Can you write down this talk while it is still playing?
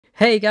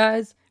Hey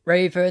guys,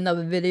 ready for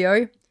another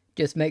video?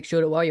 Just make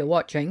sure that while you're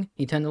watching,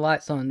 you turn the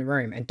lights on in the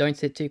room and don't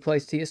sit too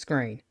close to your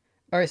screen.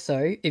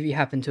 Also, if you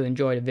happen to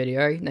enjoy the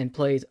video, then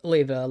please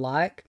leave it a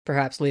like,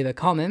 perhaps leave a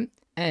comment,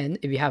 and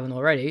if you haven't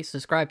already,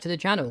 subscribe to the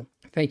channel.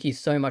 Thank you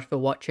so much for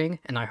watching,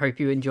 and I hope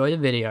you enjoy the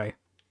video.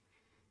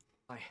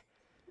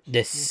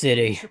 This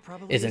city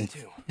is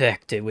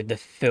infected with the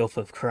filth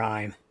of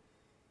crime.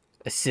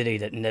 A city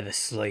that never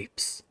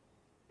sleeps.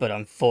 But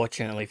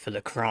unfortunately for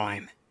the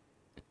crime,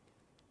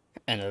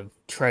 and a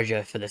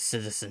treasure for the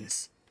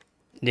citizens,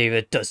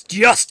 neither does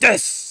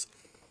justice!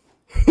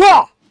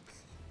 Ha!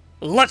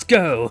 Let's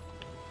go!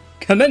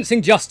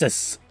 Commencing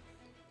justice!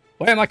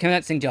 Where am I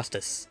commencing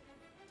justice?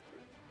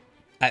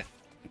 At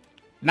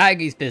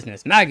Maggie's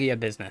business. Maggia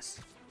business.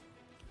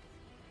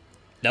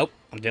 Nope,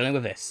 I'm dealing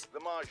with this.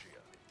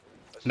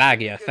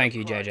 Maggia, thank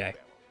you, JJ.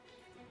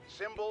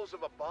 Symbols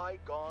of a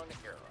bygone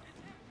era.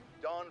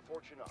 Don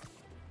Fortunato.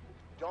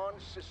 Don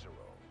Cicero.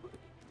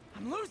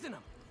 I'm losing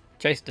them.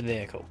 Chase the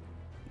vehicle.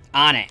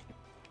 On it.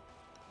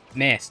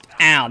 Missed.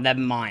 Ow, never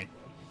mind.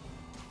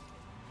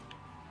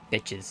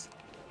 Bitches.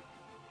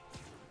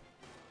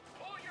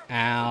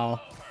 Ow.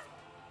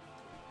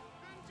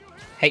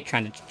 Hate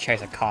trying to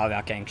chase a car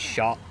without getting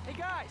shot. Hey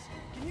guys,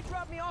 can you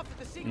drop me off at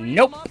the secret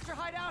Nope. monster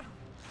hideout?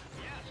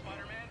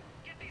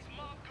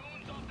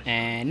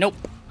 And nope.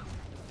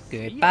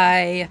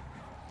 Goodbye.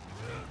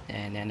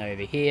 And then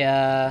over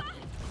here.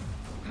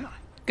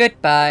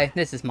 Goodbye.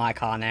 This is my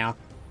car now.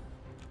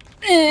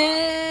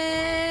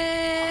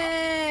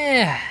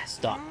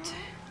 Stopped.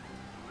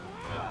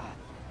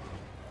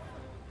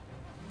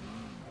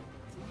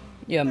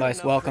 You're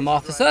most welcome,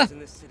 officer. In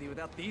this city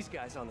without these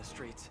guys on the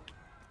streets.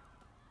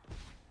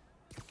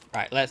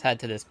 Right, let's head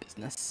to this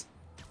business.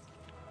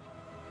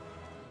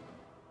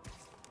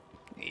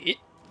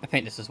 I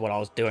think this is what I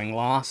was doing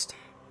last.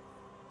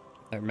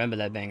 I remember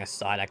there being a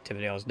side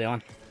activity I was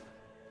doing.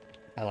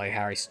 I like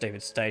Harry's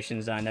stupid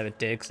stations that I never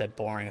did because they're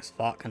boring as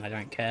fuck and I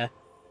don't care.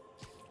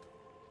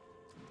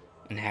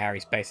 And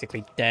Harry's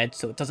basically dead,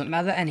 so it doesn't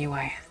matter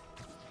anyway.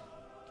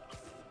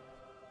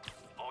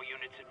 All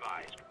units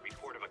advised.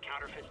 Report of a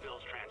counterfeit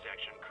bills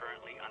transaction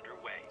currently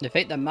underway.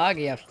 Defeat the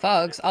Maggia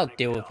thugs. I'll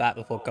deal with that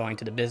before going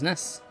to the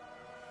business.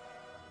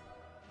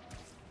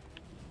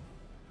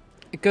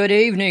 Good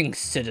evening,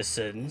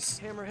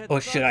 citizens.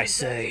 Or should I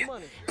say,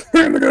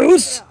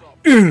 criminals?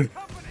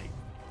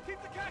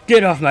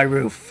 Get off my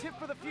roof. Tip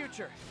for the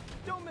future.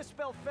 Don't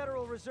misspell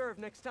Federal Reserve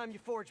next time you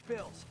forge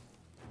bills.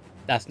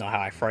 That's not how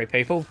I throw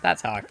people.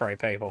 That's how I throw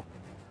people.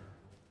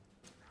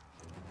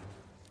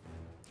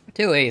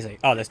 Too easy.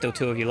 Oh, there's still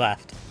two of you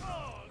left.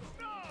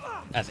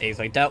 That's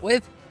easily dealt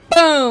with.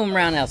 Boom!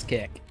 Roundhouse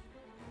kick.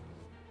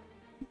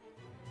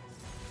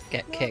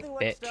 Get kicked,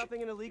 bitch.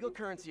 Stopping an illegal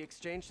currency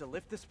exchange to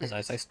lift the There's spirits.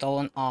 also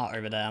stolen art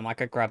over there. I might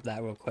go grab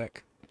that real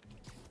quick.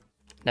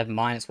 Never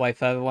mind, it's way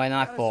further away than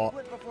I Gotta thought.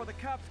 split before the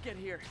cops get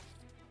here.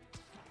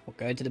 We'll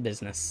go to the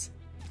business.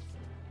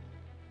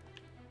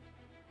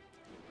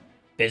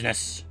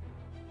 Business.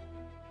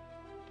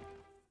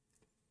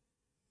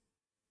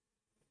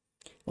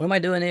 What am I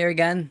doing here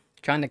again?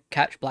 Trying to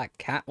catch Black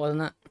Cat,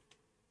 wasn't it?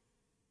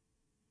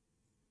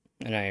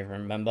 I don't even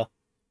remember.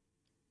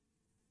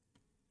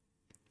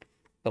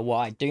 But what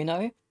I do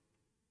know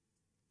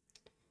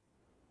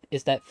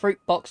is that fruit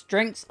box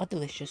drinks are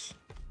delicious.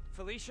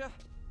 Felicia,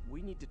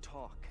 we need to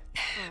talk.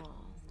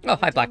 Oh,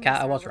 hi Black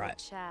Cat, I was right.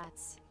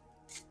 Chats.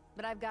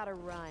 But I've got to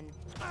run.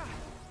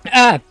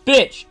 Ah,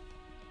 bitch!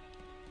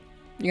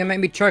 You're gonna make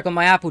me choke on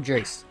my apple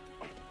juice.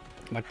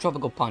 My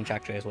tropical punch,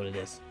 actually, is what it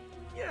is.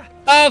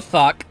 Oh,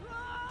 fuck.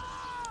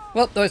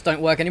 Well, those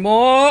don't work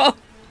anymore.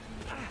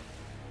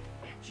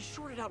 She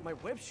shorted out my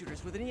web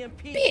shooters with an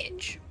EMP.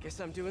 Bitch! Guess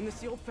I'm doing this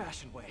the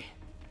old-fashioned way.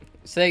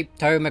 See,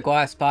 Tobey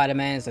Maguire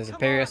Spider-Man is the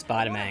superior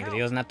Spider-Man, because he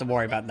doesn't have to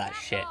worry about that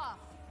shit.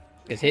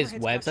 Because his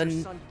webs are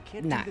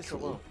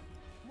natural.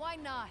 Why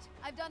not?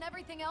 I've done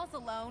everything else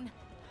alone.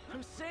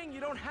 I'm saying you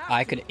don't have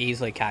I to. could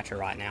easily catch her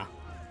right now.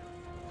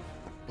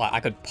 Like, I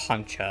could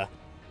punch her.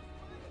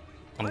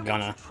 I'm Why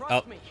gonna. won't you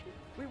trust Oh, me?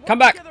 We worked come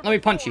back! together Let me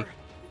punch you. before.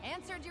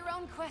 Answered your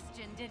own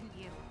question, didn't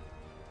you?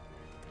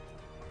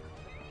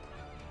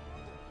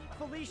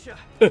 Felicia,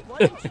 why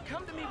didn't you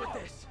come to me with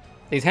this?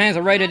 These hands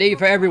are rated E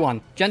for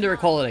everyone. Gender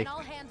equality. I'll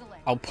handle it.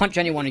 I'll punch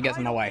anyone who gets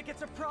in I my don't way. think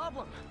it's a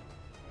problem.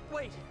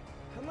 Wait,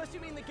 unless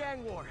you mean the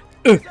gang war.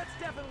 That's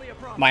definitely a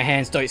problem. My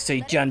hands don't see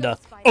Let it gender.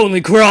 go, Spidey.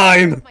 Only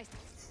crime! My-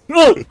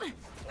 Ugh.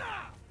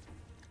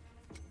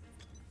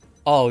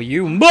 Oh,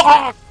 you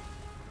muck!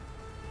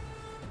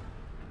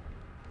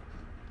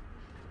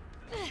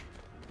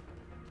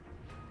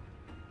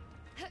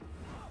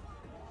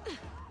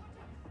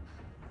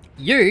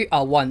 You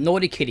are one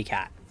naughty kitty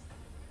cat.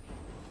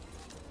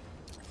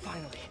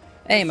 Finally.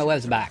 Hey, my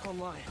web's back.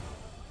 Online.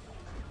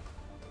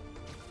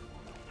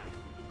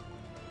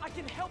 I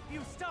can help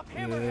you stop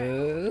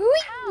Hammerhead.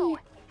 How?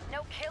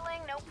 No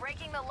killing, no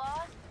breaking the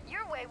law?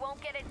 Your way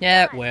won't get it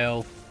Yeah, it done.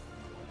 will.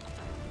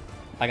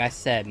 Like I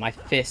said, my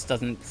fist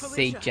doesn't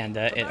see Felicia,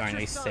 gender, it about your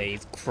only son.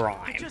 sees I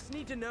crime. just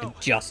need to know. And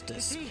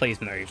justice. Is he- Please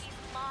move.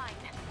 He's mine,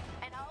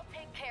 and I'll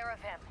take care of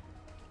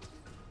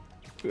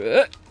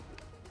No,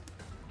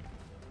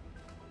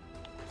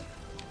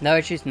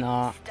 she's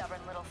not. Stubborn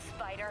little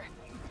spider.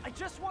 I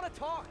just want to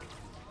talk.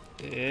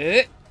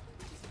 It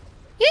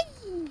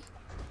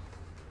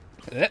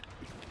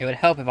would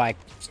help if I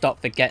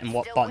stopped forgetting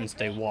what buttons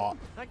do what.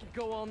 I could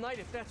go all night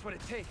if that's what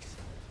it takes.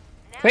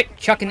 Now Quit you're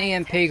chucking getting my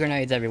EMP attention.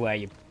 grenades everywhere,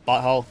 you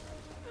butthole.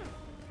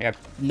 You're a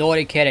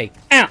naughty kitty.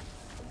 Ow!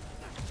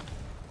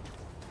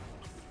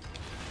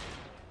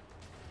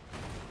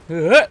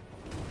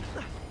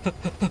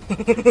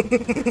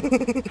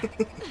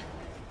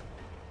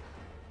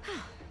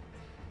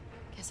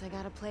 Guess I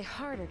gotta play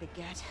harder to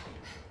get.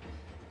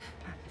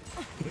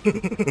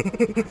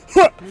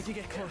 Need to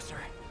get closer.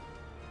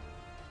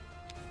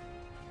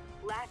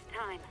 Last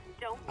time.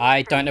 Don't.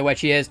 I don't know where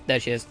she is. There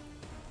she is.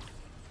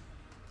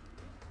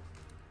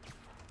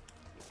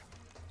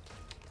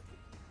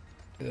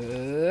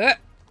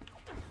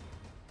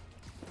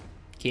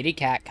 Kitty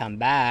cat, come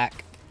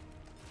back.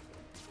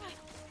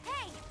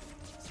 Hey!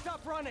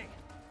 Stop running.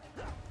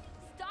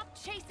 Stop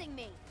chasing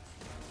me!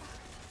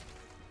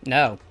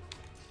 No.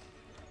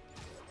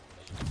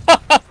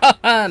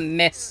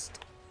 Missed.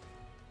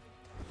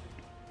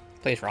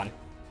 Please run.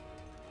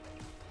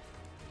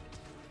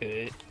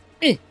 Eh.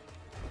 Hey.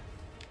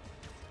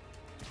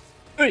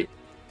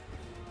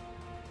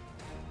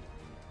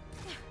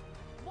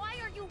 Why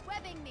are you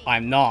webbing me?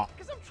 I'm not.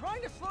 Because I'm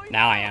trying to slow you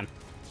Now I down. am.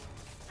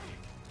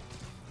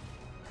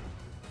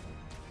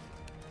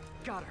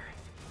 Got her.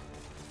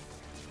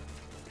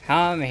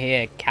 Come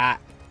here,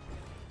 cat.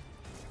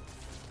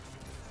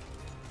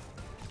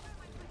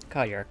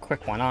 God, you're a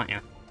quick one, aren't you?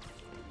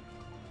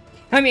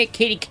 Come here,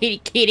 kitty, kitty,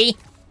 kitty.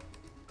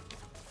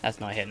 That's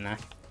not hitting her.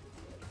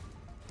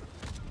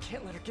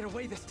 Can't let her get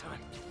away this time.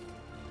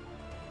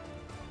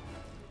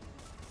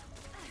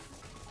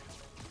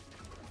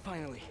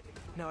 Finally.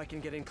 Now I can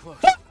get in close.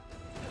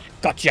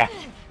 Gotcha.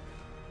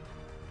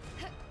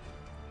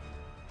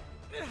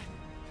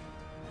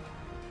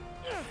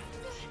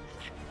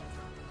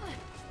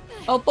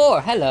 Oh, boy,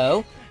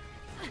 hello.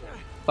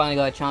 Finally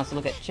got a chance to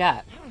look at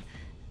chat.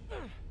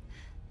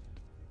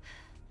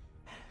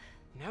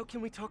 Now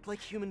can we talk like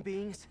human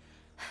beings?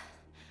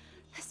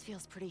 This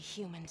feels pretty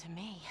human to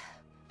me.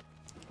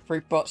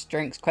 Fruit box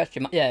drinks,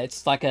 question mark. Yeah,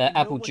 it's like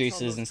apple what's on juices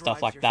those and stuff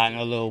drives like you're that in a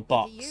seeing? little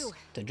box you,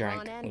 to drink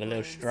Ron and with a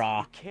little Blaze.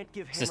 straw. Can't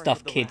give It's the Hammerhead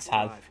stuff the kids last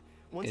have. drive.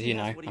 Once 'Cause, he you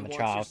has know, what he I'm a wants,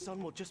 child. Your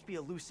son will just be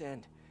a loose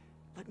end.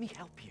 Let me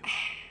help you.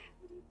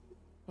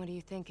 What are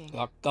you thinking?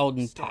 Like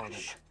golden Starling,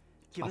 pash.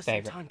 Give My us some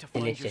favorite. time to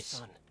find Delicious. your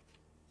son.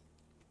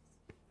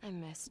 I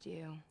missed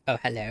you. Oh,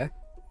 hello.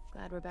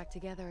 Glad we're back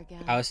together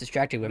again. I was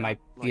distracted with my Not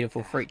like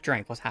beautiful that. fruit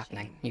drink. What's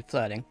happening? You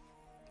flirting?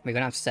 We're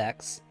gonna have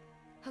sex.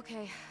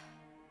 Okay.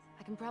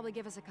 I can probably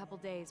give us a couple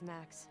days,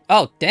 Max.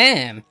 Oh,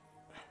 damn!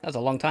 That was a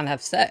long time to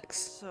have sex.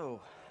 So,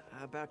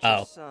 about your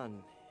Oh.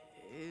 son,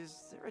 is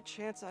there a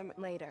chance I'm...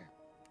 Later,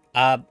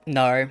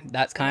 No.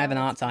 That's kind of an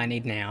answer I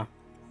need now.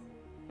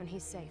 when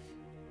he's safe.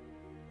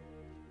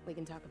 We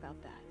can talk about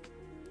that.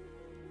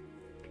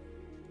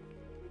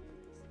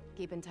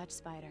 Keep in touch,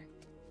 Spider.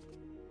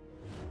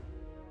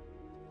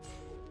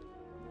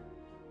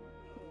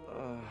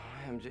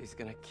 MJ's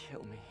gonna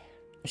kill me.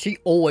 She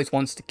always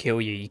wants to kill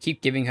you. You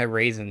keep giving her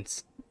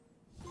reasons.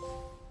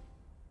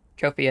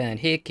 Trophy earned.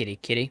 Here, kitty,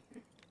 kitty.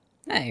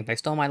 Hey, they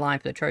stole my line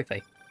for the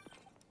trophy.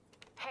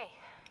 Hey,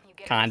 you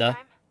get it Kinda. this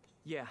time?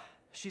 Yeah,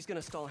 she's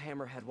gonna stall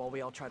Hammerhead while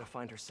we all try to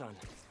find her son.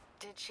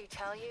 Did she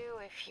tell you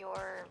if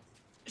you're...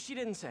 She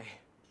didn't say.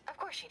 Of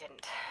course she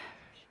didn't.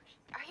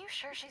 Are you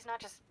sure she's not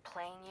just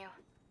playing you?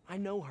 I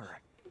know her.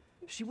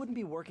 She wouldn't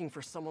be working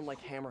for someone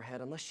like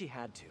Hammerhead unless she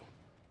had to.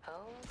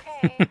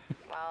 Okay.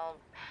 Well,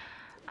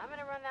 I'm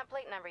gonna run that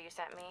plate number you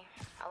sent me.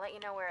 I'll let you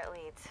know where it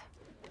leads.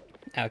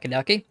 Okie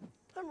dokie.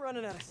 I'm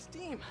running out of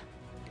steam.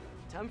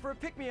 Time for a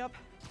pick-me-up.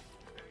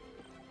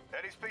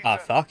 Eddie's Pizza. Oh,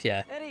 fuck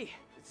yeah. Eddie,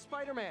 it's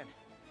Spider-Man.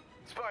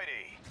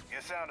 Spidey,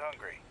 you sound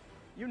hungry.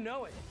 You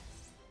know it.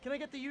 Can I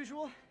get the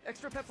usual?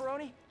 Extra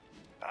pepperoni?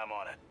 I'm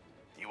on it.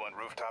 You want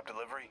rooftop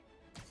delivery?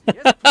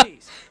 Yes,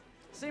 please.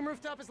 Same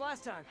rooftop as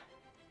last time.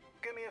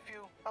 Give me a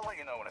few. I'll let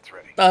you know when it's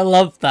ready. I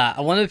love that.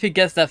 I wonder if he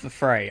gets that for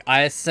free.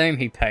 I assume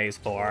he pays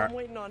for While it. I'm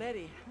waiting on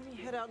Eddie, let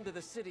me head out into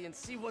the city and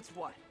see what's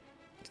what.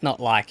 It's not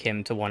like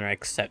him to want to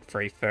accept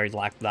free food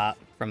like that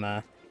from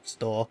a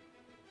store.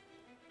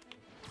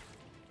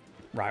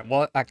 Right,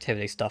 what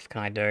activity stuff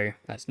can I do?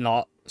 That's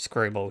not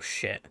screwball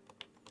shit.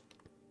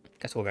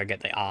 Guess we'll go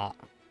get the art.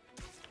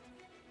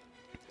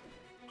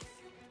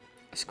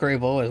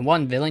 Screwball is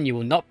one villain you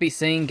will not be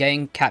seen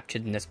getting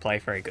captured in this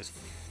playthrough, because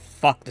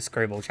fuck the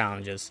Screwball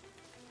challenges.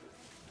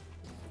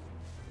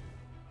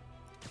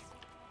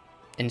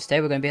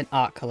 Instead, we're going to be an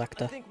art I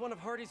collector. think one of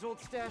Hardy's old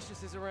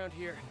stashes is around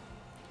here.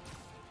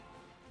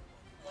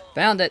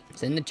 Found it.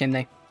 It's in the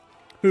chimney.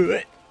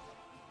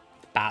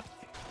 Bap.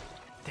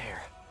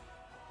 There.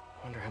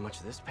 Wonder how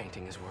much this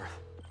painting is worth.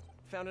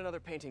 Found another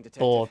painting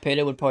detective. Or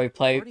Peter would probably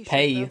Hardy should've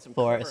pay found some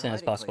for it clever as soon as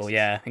hiding possible. places.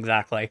 Yeah,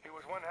 exactly. He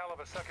was one hell of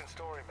a second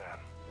story man.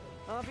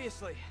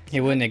 Obviously. He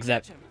wouldn't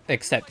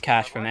accept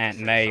cash from Aunt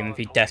May if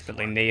he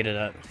desperately needed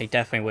it. He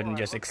definitely wouldn't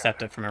just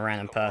accept it from a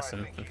random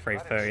person for free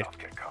food.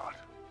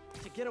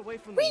 To get away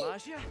from the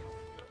Maggia?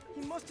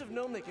 He must have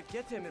known they could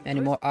get to him in Any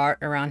more art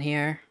around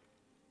here?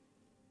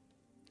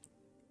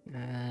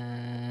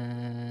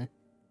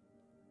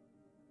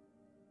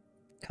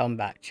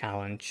 Combat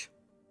challenge.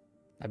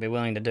 I'd be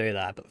willing to do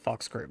that, but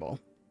fuck Screwball.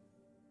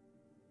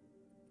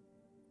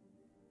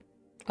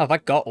 Oh, have I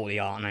got all the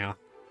art now?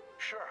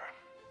 Sure,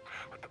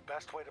 but the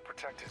best way to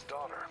protect his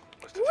daughter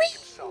was to take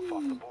himself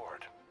off the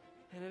board.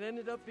 And it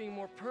ended up being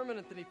more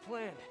permanent than he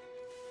planned.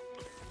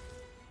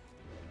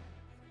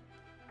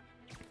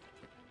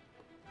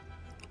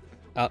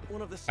 Oh,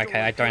 One of the okay,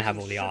 stolen I don't have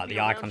all prisons the should art. be The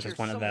around icons here just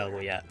weren't somewhere.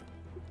 available yet.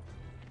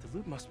 The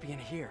loot must be in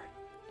here.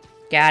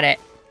 Got it.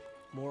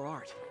 More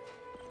art.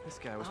 This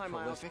guy was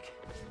prolific.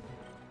 Oh,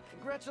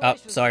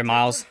 Congratulations, sorry,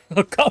 Miles.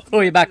 Detective. I'll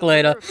call you back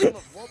later. Some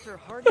of Walter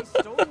Hardy's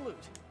stolen loot.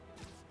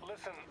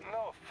 Listen,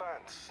 no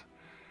offense,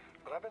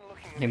 but I've been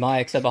looking He might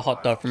accept a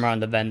hot dog from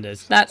around the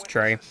vendors. That's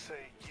true. to say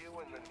you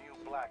and the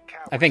new Black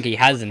Cat I think he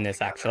has in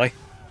this, actually.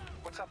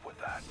 What's up with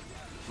that?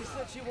 She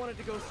said she wanted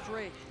to go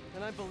straight,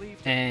 and I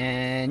believed her.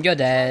 And you're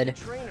dead.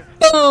 Trainer.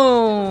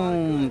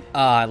 Boom! Oh,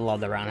 I love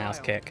the roundhouse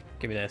kick.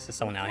 Give me this. There's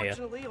someone out here.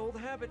 Unfortunately, old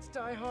habits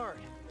die hard.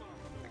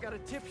 I got a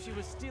tip she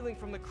was stealing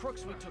from the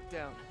crooks we took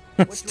down.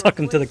 Went to her Stuck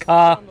him to the place,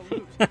 car. found the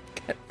loot.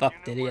 Get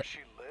fucked, You knew where idiot. she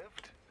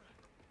lived?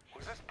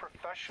 Was this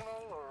professional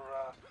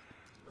or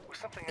was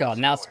something God, else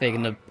now going speaking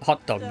on? of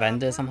hot dog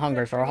vendors, I'm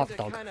hungry for a hot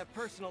dog. Kinda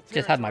personal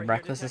Just had my territory here,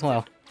 breakfast as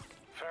well.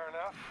 Fair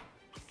enough.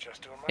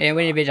 Just doing my Yeah,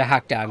 we need to job. be a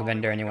hot dog I'll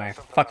vendor leave you anyway. for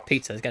something Fuck else.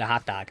 pizzas, get a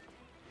hot dog.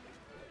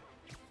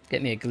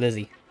 Get me a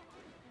glizzy.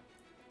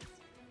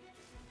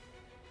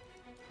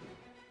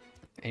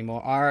 Any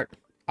more art?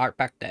 Art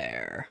back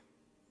there.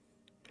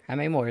 How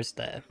many more is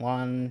there?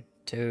 1,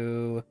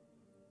 2...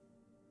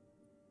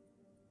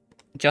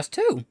 Just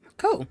 2.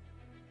 Cool.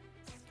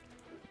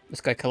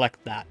 Let's go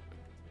collect that.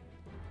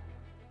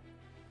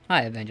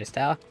 Hi, Avengers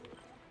Tower.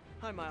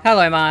 Hi, Miles. Hello,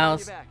 Glad to be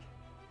Miles. back.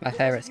 My What was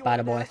favorite it you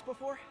spider wanted to boy. ask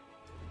before?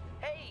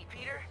 Hey,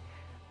 Peter.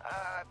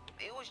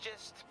 It was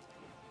just...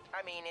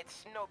 I mean,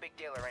 it's no big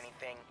deal or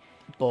anything.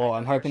 Boy,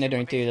 I'm hoping they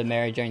don't do the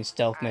Mary Jane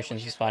stealth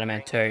missions in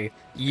Spider-Man 2.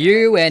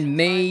 You and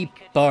me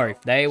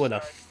both. They were the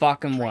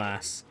fucking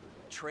worst.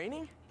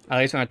 Training? At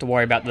least we don't have to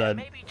worry about Yeah, the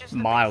maybe just a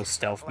Miles basic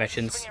stealth stuff like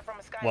missions. swinging from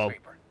a Well,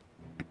 skyscraper.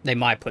 they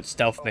might put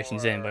stealth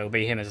missions in, but it'll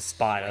be him as a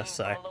spider, Swinging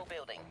so... from a low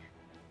building.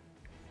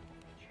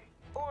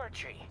 Or a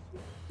tree.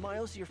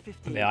 Miles, you're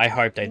 15. Yeah, I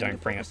hope they You need don't to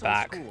bring it focus on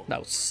back. school. That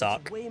would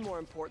suck. It's way more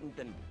important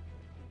than...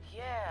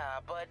 Yeah,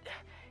 but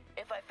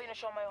if I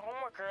finish all my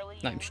homework early,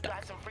 I'm and stuck.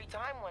 got some free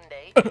time one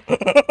day.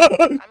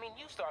 I mean,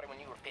 you started when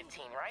you were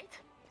 15, right?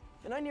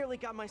 And I nearly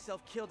got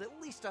myself killed at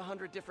least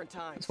 100 different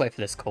times. Let's wait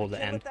for this call to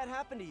Can't end. let that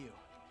happen to you.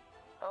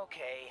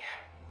 Okay.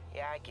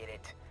 Yeah, I get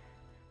it.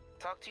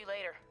 Talk to you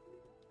later.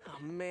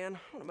 Oh man,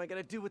 what am I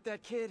gonna do with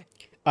that kid?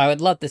 I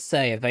would love to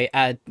say if they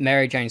add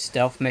Mary Jane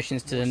stealth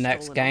missions to the More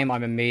next stolen game, art.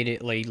 I'm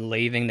immediately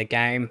leaving the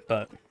game,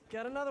 but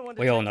Got another one.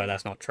 we all know detective.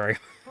 that's not true.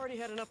 Hardy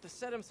had enough to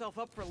set himself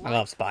up for life. I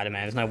love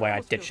Spider-Man, there's no way I'd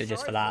almost ditch feel it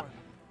just for sorry that. him.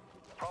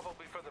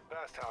 Probably for the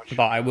best how it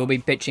But I should will be.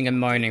 be bitching and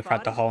moaning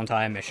throughout the whole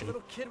entire A mission.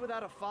 little kid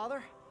without a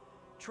father?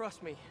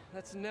 Trust me,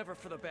 that's never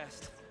for the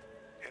best.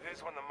 It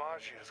is when the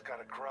Maggia's got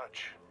a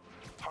grudge.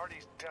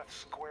 Hardy's death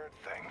squared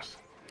things.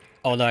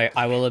 Although,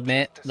 I will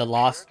admit, the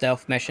last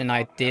stealth mission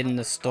I did in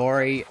the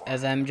story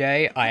as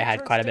MJ, I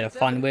had quite a bit of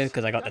fun with,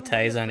 because I got the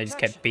taser and I just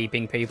kept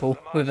beeping people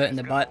with it in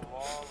the butt.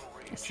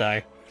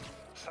 So,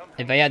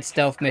 if they had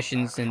stealth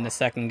missions in the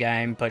second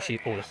game, or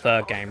the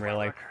third game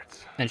really,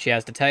 and she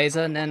has the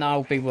taser, then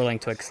I'll be willing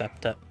to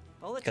accept it.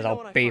 I'll let Because you know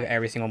when I'll I beat find it.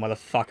 every single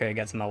motherfucker who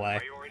gets in my way.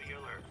 Priority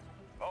alert.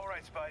 All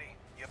right, Spidey.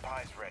 Your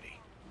pie's ready.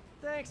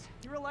 Thanks,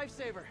 you're a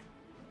lifesaver.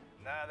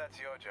 Nah, that's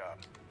your job.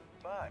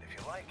 But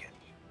if you like it,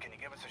 can you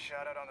give us a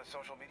shout out on the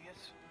social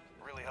medias?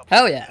 Really helps.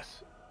 Hell with yeah.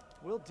 this.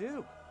 Will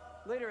do.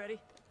 Later, Eddie.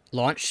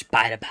 Launch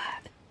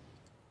Spider-Man.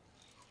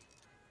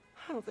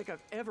 I don't think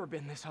I've ever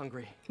been this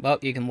hungry. Well,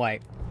 you can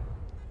wait.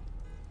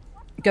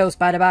 Go,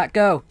 Spider-Bat,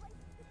 go!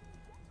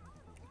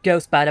 Go,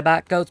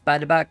 Spider-Bat, go,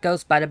 Spider-Bat, go,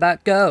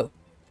 Spider-Bat, go!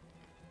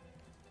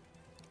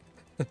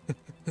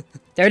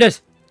 There it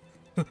is!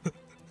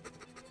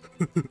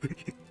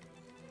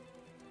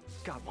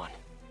 Got one.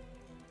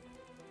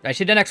 I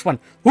see the next one.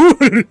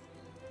 Whew.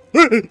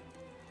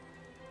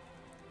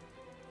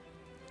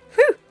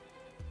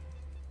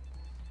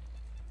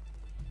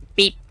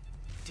 Beep.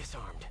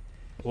 Disarmed.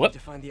 Whoop. To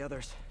find the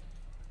others.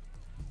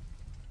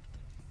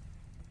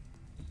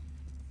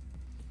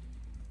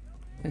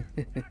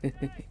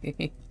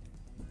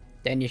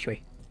 Then this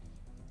way.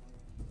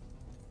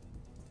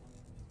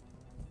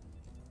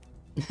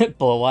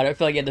 Boy, why do I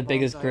feel like you had the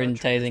biggest grin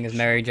tasing as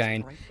Mary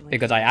Jane?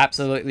 Because I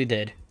absolutely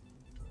did.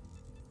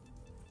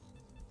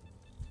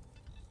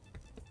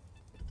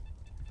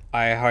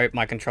 I hope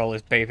my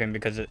controller's beeping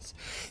because it's...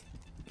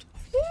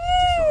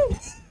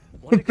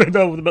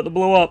 That was about to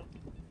blow up.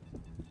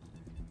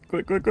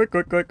 Quick, quick, quick,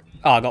 quick, quick.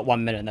 Oh, I got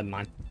 1 minute, never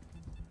mind.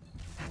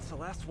 That's the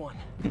last last one.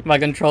 My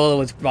controller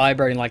was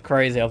vibrating like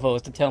crazy. I thought it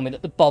was to tell me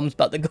that the bomb's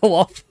about to go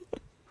off.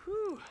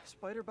 Whew,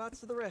 spider bots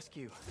to the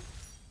rescue.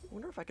 I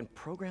wonder if I can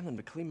program them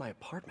to clean my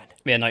apartment.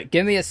 Yeah, no,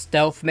 give me a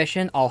stealth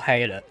mission, I'll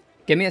hate it.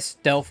 Give me a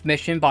stealth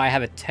mission, but I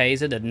have a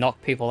taser to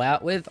knock people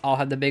out with, I'll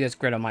have the biggest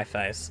grin on my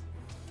face.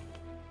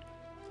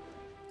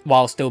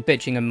 While still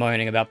bitching and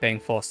moaning about being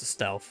forced to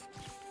stealth.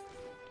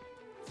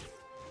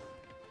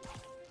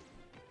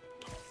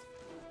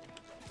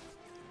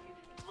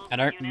 I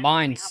don't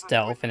mind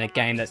stealth in a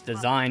game that's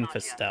designed for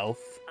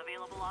stealth.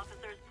 Available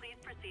officers, please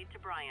proceed to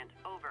Bryant.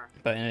 Over.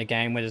 But in a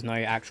game where there's no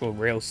actual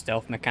real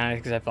stealth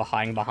mechanics except for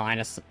hiding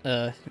behind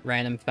a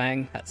random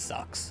thing, that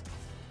sucks.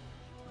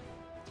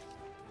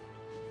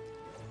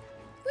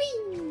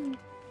 Whee!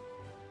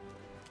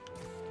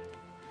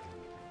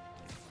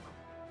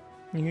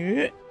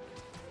 Yeah.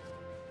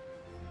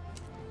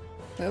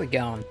 Where are we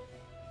going?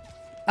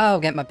 Oh,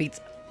 get my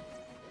pizza.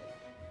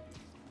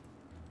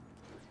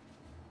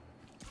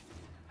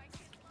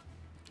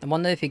 I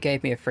wonder if he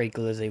gave me a free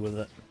glizzy with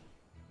it.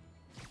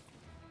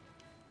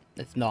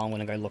 If not, I'm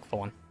gonna go look for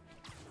one.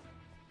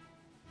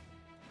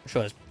 I'm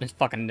sure it's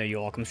fucking New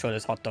York. I'm sure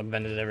there's hot dog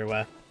vendors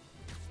everywhere.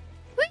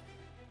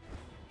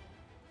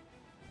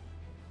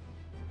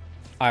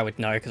 I would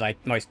know, because I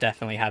most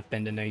definitely have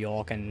been to New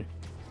York and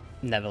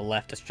never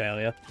left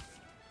Australia.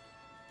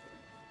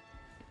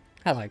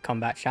 Hello,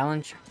 combat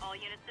challenge. All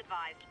units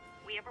advised.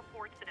 We have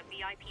reports that a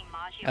VIP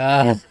Maggio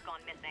has gone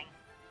missing.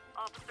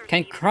 Officers Can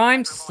need to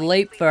crime cover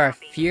sleep Please for a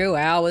copy. few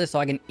hours so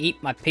I can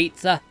eat my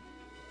pizza?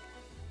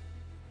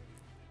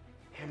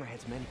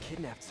 Hammerhead's men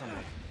kidnapped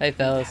someone. Hey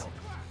fellas.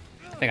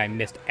 I think I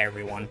missed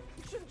everyone.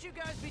 Shouldn't you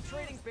guys be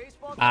trading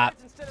baseball Bop.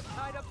 cards instead of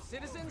tied up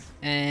citizens?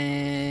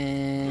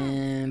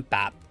 And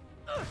bap.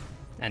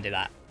 And do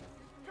that.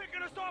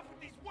 Picking us off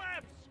with these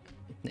webs!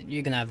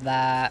 You can have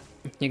that.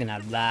 You can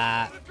have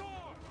that.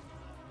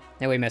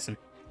 Who are we missing?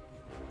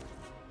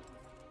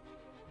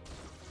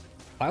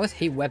 Why was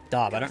he webbed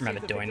up? I don't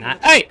remember doing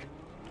that. Hey!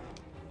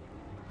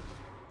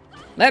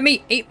 Let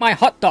me eat my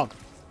hot dog!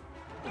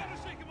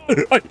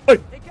 Hey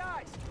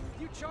guys,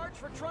 you charge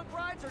for trunk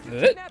rides or do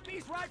Good.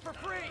 kidnappies ride for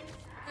free?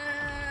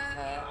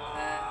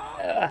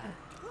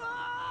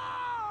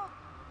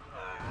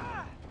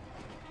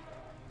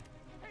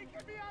 Hey,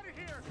 get me out of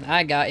here!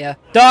 I got ya.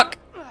 Duck!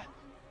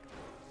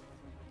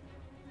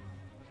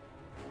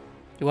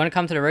 You want to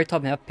come to the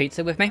rooftop and have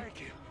pizza with me? Thank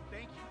you.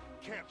 Thank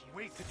you. Can't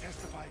wait to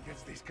testify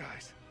against these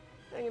guys.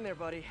 Hang in there,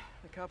 buddy.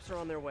 The cops are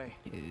on their way.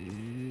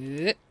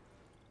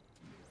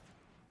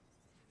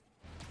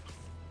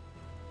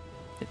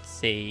 Let's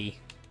see.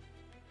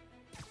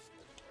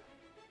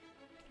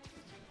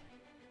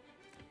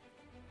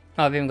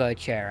 Oh, I've even got a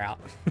chair out.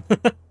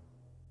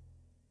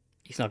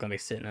 He's not going to be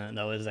sitting in it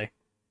though, is he?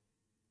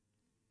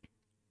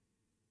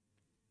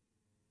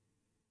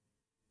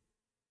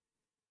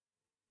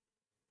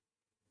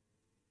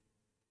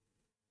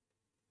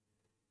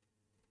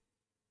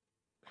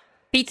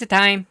 Pizza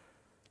time!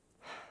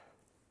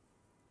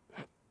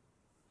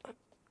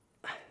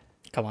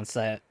 Come on,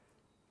 say it.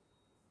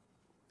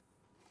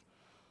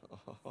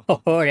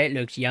 Oh, that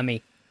looks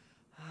yummy.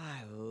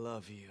 I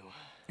love you.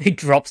 He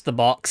drops the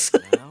box.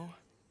 Now,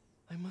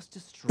 I must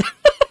destroy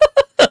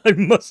I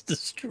must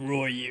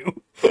destroy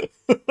you.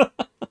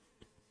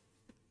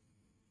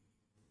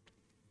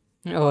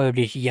 Oh,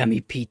 this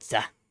yummy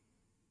pizza.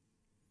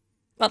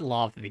 I'd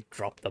laugh if he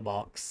dropped the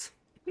box.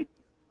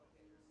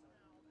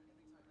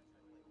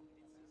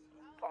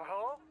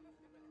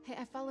 Hey,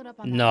 I followed up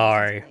on that No.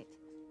 license plate.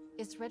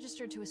 It's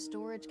registered to a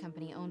storage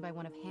company owned by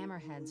one of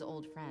Hammerhead's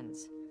old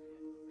friends.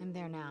 I'm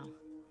there now.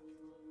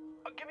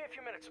 Give me a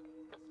few minutes.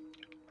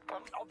 I'll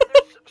be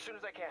there as soon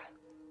as I can.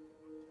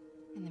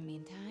 In the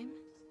meantime,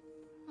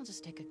 I'll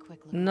just take a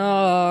quick look.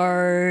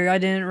 No, I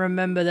didn't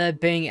remember there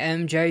being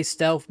MJ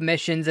stealth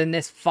missions in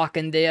this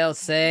fucking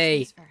DLC.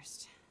 Things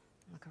first.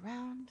 Look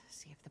around,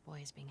 see if the boy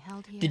is being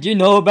held here. Did you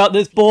know about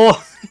this, boy?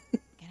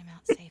 Get him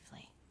out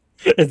safely.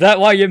 Is that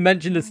why you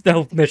mentioned the I think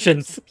stealth the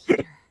missions? kids are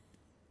Peter.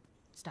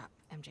 Stop,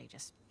 MJ,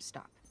 just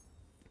stop.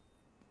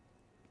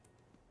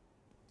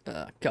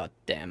 God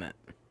damn it.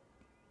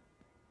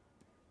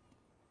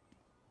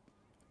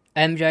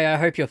 MJ, I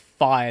hope you're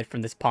fired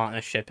from this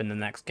partnership in the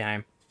next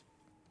game.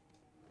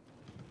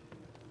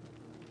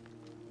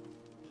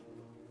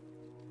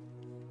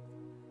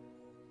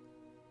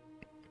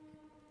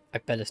 I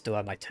better still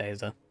have my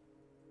taser.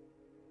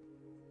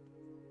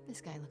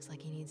 This guy looks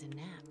like he needs a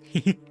nap.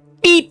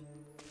 Beep!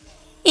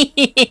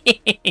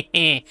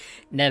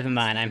 Never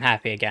mind, I'm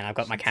happy again. I've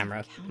got my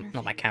camera.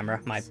 Not my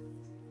camera, my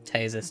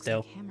taser Looks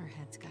still. like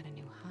Hammerhead's got a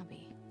new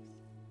hobby.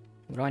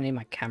 What do I need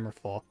my camera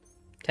for?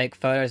 Take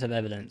photos of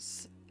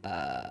evidence.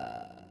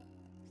 Got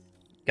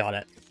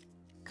it.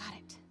 Got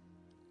it.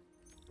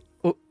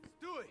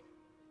 Dewey,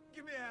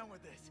 give me a hand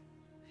with this.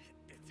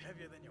 It's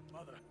heavier than your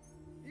mother.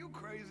 You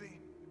crazy?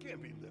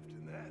 Can't be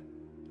lifting that.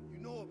 You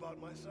know about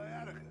my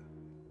sciatica.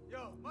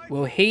 Yo, Mike,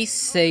 Will he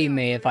see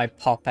me if I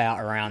pop out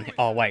around here?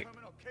 Oh, wait.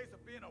 criminal case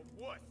of being a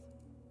wuss.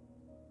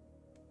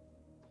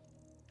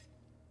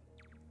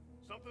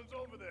 Something's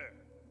over there.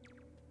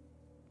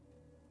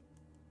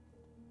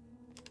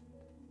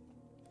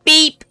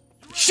 Beep!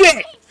 Shit!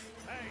 Hey,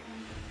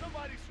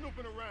 somebody's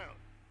snooping around.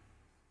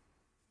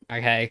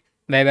 Okay,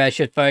 maybe I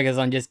should focus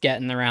on just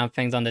getting around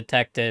things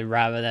undetected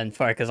rather than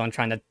focus on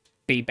trying to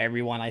beep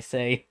everyone I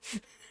see.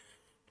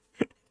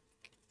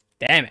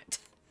 Damn it.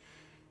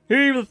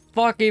 Who the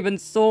fuck even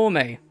saw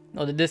me?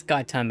 Or did this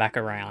guy turn back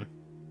around?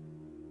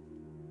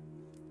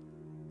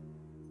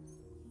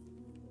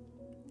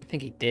 I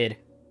think he did.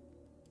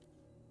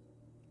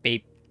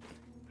 Beep.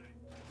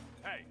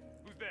 Hey,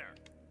 who's there?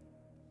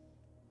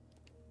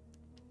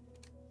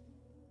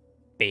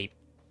 Beep.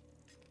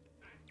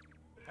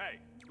 Hey,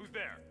 who's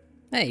there?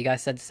 Hey, you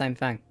guys said the same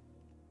thing.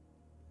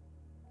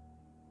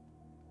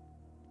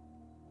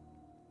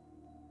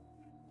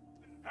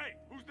 Hey,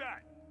 who's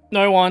that?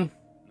 No one.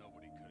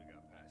 Nobody could have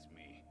got past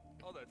me.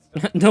 Oh,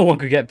 that's No one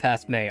could get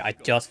past me. I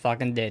just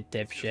fucking did,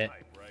 dipshit.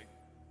 hype, right?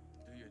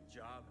 Do your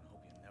job and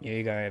hope you never.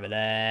 You go over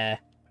there.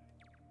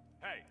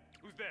 Hey,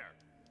 who's there?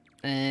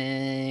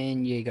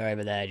 And you go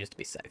over there just to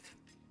be safe.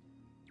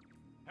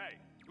 Hey,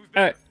 who's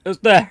there? Alright, it's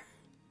there.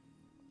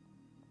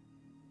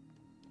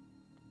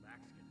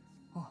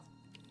 Oh,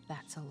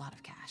 that's a lot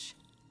of cash.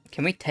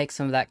 Can we take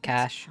some of that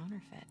cash?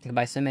 Counterfeit. I can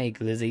buy so many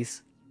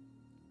glizzies.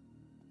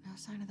 No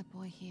sign of the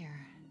boy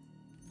here.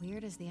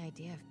 Weird as the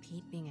idea of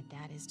Pete being a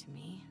dad is to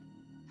me.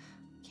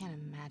 Can't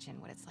imagine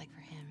what it's like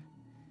for him.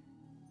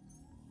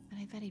 But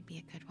I bet he'd be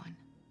a good one.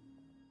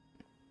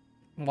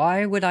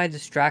 Why would I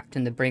distract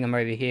him to bring him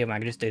over here when I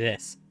could just do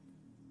this?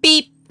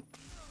 Beep!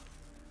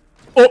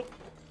 Oh!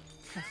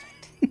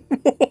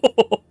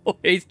 Perfect.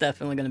 He's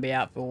definitely going to be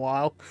out for a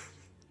while.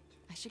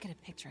 I should get a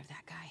picture of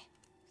that guy.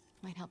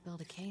 Might help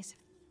build a case.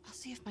 I'll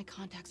see if my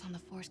contacts on the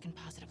force can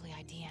positively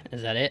ID him.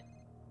 Is that it?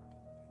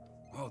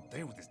 All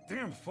day with this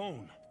damn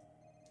phone.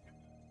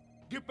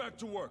 Get back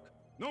to work.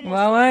 No more.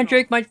 Well, I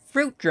drink my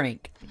fruit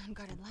drink. An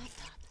unguarded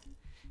laptop.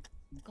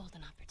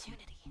 Golden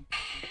opportunity.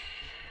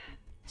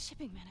 A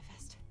shipping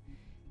manifest.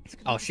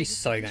 Oh, she's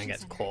so going to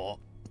get caught.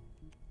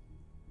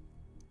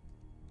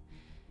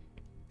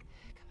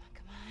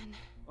 Come on.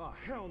 Oh,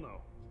 hell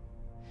no.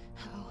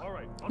 Oh. All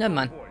right. Never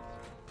mind.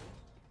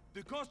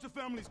 The Costa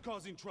family's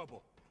causing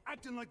trouble,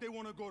 acting like they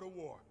want to go to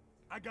war.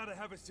 I gotta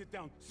have a sit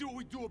down, see what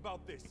we do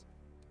about this.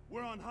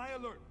 We're on high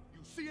alert. You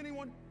see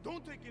anyone?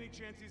 Don't take any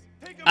chances.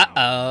 Take them out.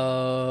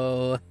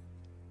 Uh-oh.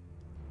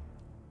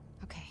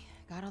 Okay,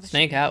 got all the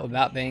Sneak shipping out done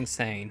without today, being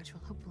seen. which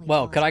will hopefully Well,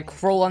 tell could us I where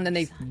crawl the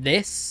underneath police are.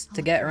 this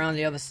to get around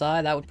the other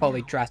side? That would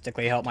probably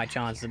drastically help my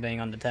chances of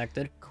being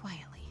undetected.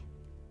 Quietly.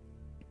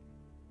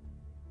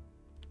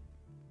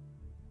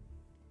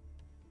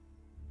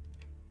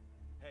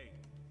 Hey,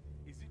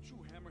 is it true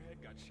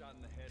Hammerhead got shot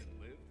in the head and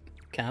lived?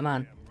 Come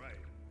on. Damn right.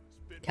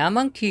 Spit Come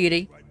on,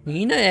 cutie.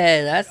 You know,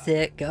 yeah, that's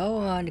it. Go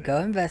on, go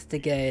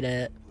investigate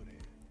it.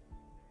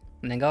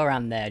 And then go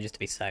around there just to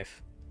be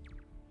safe.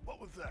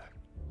 What was that?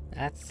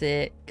 That's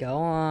it. Go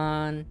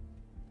on.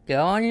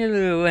 Go on, you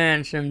little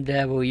handsome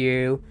devil,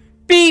 you.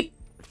 Beep!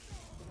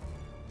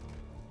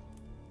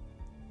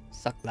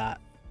 Suck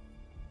that.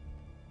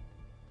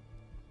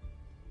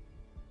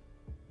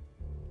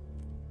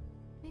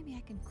 Maybe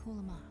I can cool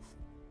him off.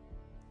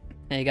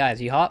 Hey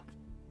guys, you hot?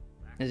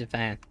 Here's your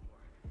fan.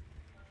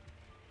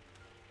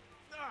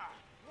 Ah,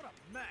 what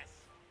a mess.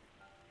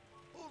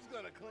 Who's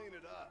gonna clean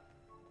it up?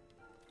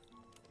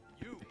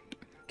 You.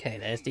 Okay,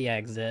 there's the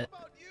exit. How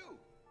about you?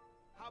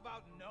 How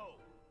about no?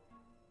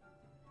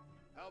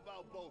 How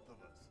about both of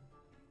us?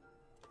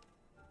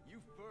 You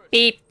first.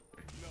 Beep!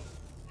 No,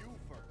 you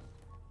first.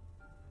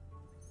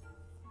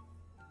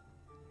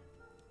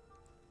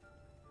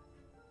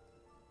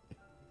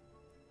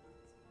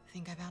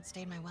 Think I've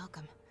outstayed my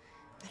welcome.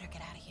 Better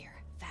get out of here.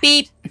 Fast.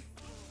 Beep!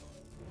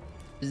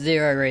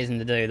 Zero reason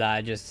to do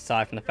that, just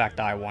aside from the fact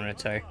that I wanted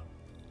to.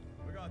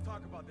 We gotta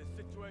talk about this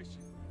situation.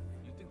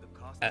 You think the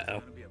cost Uh-oh.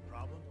 is gonna be a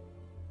problem?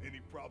 Any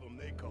problem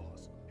they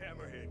cause,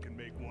 Hammerhead can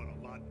make one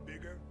a lot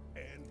bigger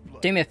and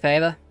bloody. Do me a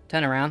favor,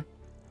 turn around.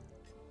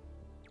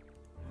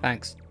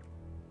 Thanks.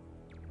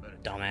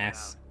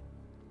 Dumbass.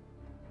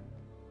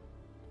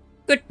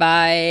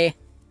 Goodbye!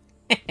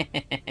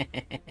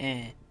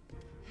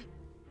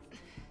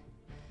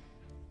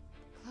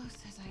 Close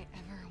as I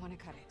ever want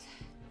to cut it.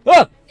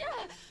 Oh!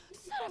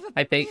 Son of a...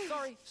 Hi, Pete.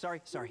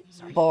 Sorry.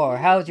 Boar,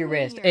 how's your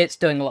wrist? It's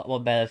doing a lot more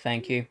better,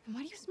 thank you.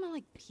 Why do you smell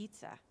like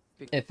pizza?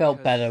 It felt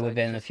Because better I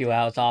within a just few ate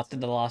hours pizza. after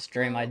the last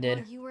stream I While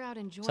did. you were out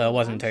enjoying So it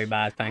wasn't lunch, too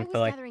bad, I was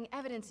thankfully. gathering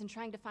evidence and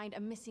trying to find a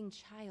missing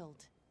child.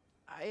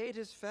 I ate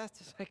as fast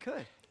as I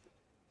could.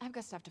 I've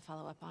got stuff to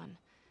follow up on.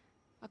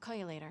 I'll call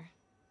you later.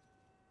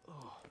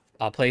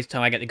 Oh, please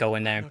tell me I get to go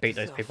in there and Note beat to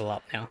those self. people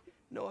up now.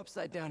 No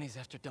upside downies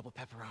after double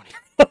pepperoni.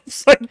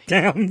 Upside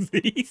down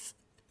these.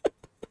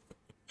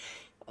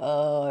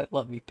 Oh, I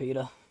love you,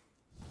 Peter.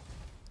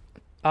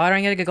 Oh, I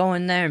don't get to go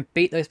in there and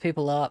beat those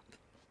people up.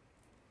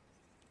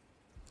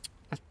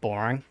 That's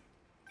boring.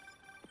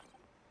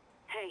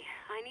 Hey,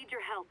 I need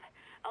your help.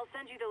 I'll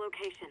send you the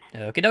location.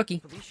 Okie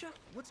dokie. Felicia,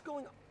 what's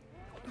going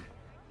on?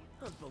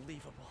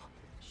 Unbelievable.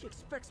 She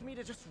expects me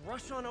to just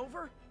rush on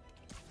over?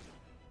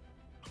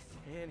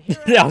 And here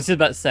Yeah, I was just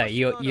about to say,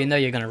 you know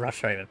you're gonna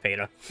rush over,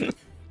 Peter.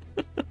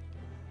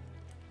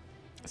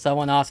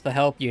 someone asks for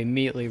help, you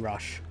immediately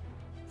rush.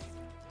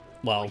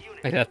 Well,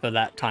 except for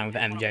that time with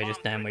MJ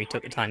just then where you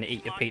took the time to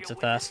eat your pizza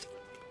first.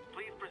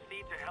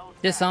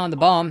 Disarm the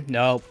bomb?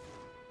 Nope.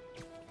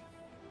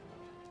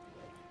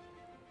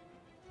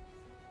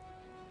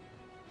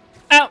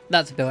 Oh,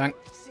 that's a building.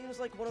 Seems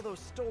like one of those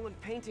stolen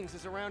paintings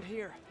is around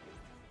here.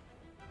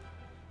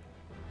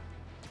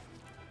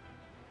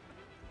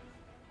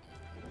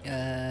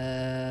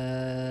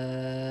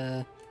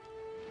 Hey,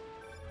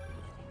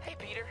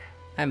 Peter.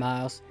 Hi,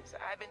 Miles. So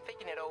I've been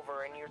thinking it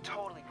over, and you're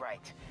totally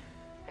right.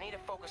 I need to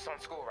focus on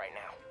school right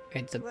now.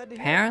 It's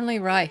apparently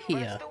right But I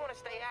here. still want to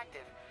stay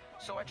active,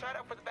 so I tried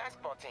out for the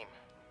basketball team.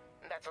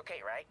 That's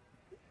okay, right?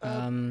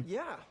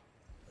 Yeah.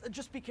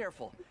 Just be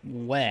careful.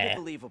 Where? Be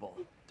believable.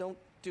 Don't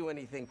do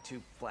anything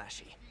too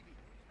flashy.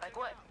 Like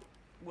what?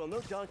 Well, no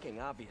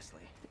dunking,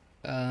 obviously.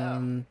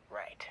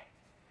 Right.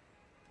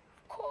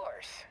 Of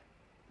course.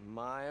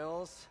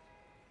 Miles.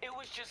 It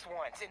was just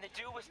once, and the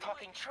dude was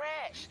talking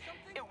trash.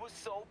 It was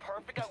so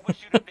perfect, I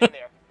wish you'd have been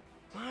there.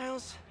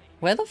 Miles.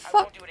 Where the I fuck?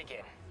 won't do it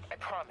again. I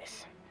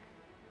promise.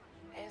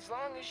 As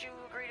long as you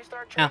agree to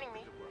start training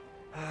me.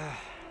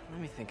 Let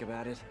me think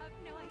about it.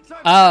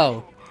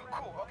 Oh.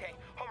 Cool, okay.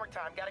 Homework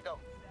time, gotta go.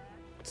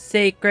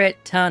 Secret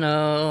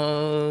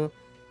tunnel.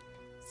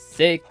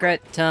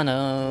 Secret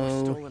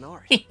tunnel. Stolen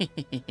art.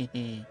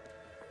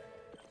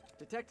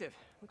 Detective,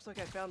 looks like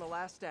I found the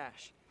last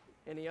stash.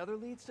 Any other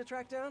leads to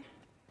track down?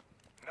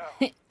 No.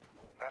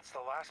 That's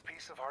the last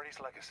piece of Hardy's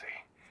legacy.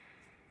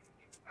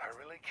 I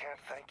really can't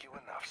thank you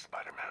enough,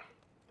 Spider-Man.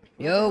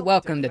 You're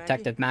welcome,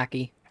 Detective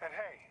Mackey. And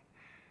hey,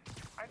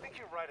 I think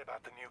you're right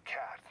about the new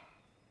cat.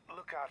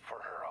 Look out for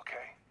her,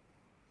 okay?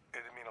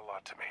 It'd mean a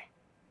lot to me.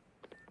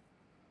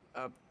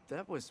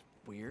 That was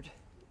weird.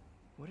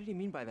 What did he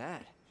mean by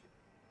that?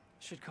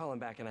 Should call him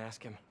back and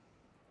ask him.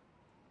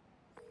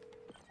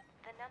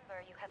 The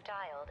number you have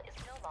dialed is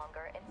no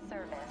longer in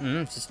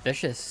service.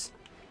 Suspicious.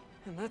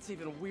 And that's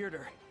even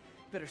weirder.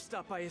 Better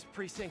stop by his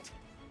precinct.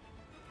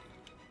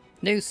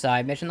 New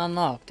side mission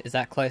unlocked. Is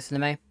that closer to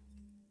me?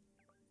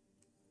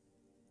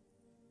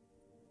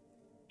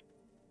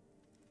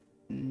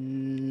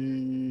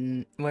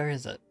 Where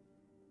is it?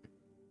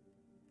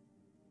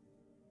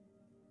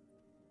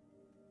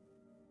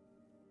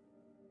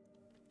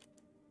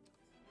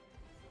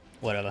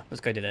 Whatever, let's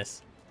go do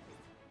this.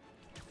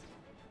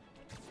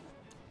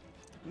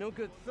 No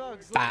good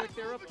thugs look like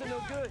they're up to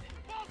no good.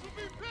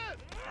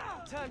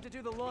 Time to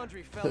do the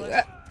laundry,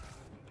 fellas.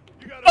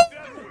 You got a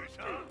death wish,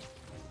 huh?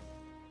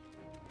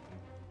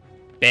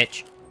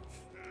 Bitch.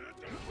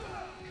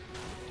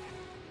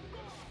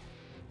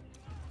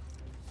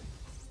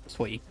 That's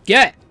what you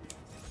get!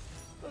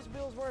 Those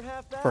bills weren't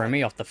half bad. Throw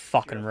me off the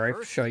fucking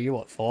roof. Show you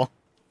what for.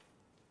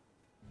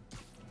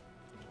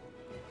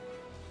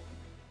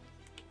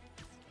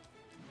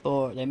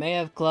 Or they may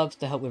have gloves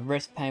to help with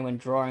wrist pain when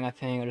drawing, I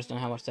think. I just don't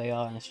know how much they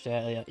are in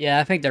Australia. Yeah,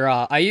 I think there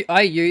are.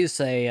 I use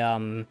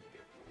a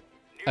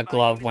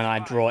glove when I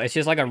draw. It's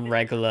just like a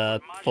regular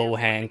full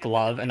hand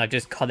glove, and I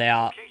just cut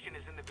out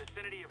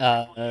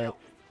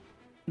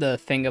the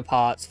finger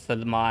parts for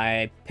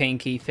my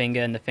pinky finger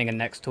and the finger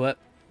next to it,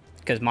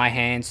 because my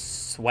hand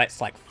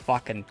sweats like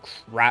fucking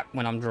crap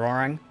when I'm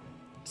drawing.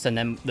 So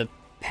then the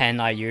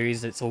pen I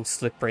use, it's all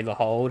slippery to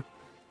hold.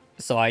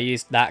 So I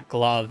use that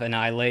glove, and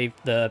I leave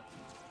the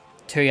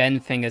two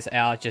end fingers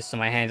out just so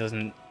my hand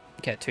doesn't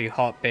get too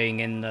hot being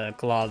in the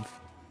glove,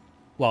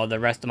 while the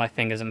rest of my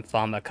fingers and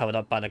thumb are covered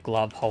up by the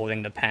glove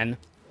holding the pen.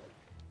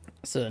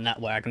 So then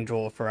that way I can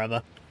draw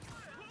forever,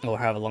 or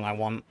however long I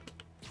want,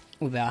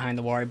 without having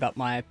to worry about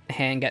my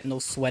hand getting all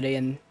sweaty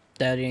and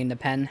dirtying the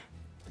pen.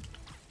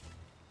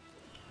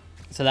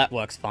 So that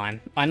works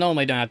fine. I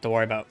normally don't have to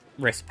worry about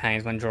wrist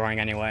pains when drawing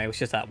anyway. It was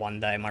just that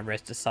one day my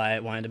wrist decided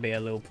it wanted to be a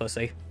little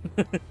pussy.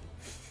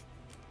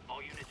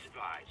 All units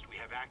advised. We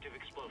have active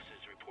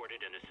explosives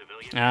reported in a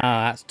civilian. Oh,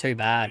 that's too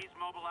bad. Please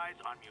mobilize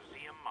on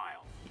Museum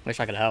Mile. Wish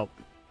I could help.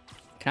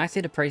 Can I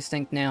see the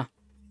precinct now?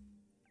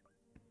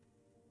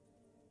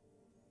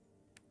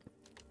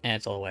 And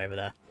it's all the way over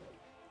there.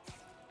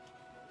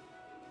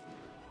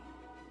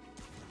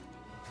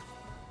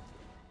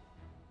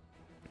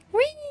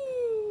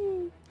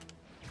 Whee!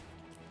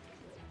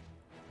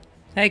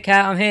 Hey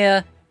cat, I'm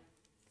here!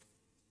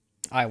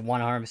 I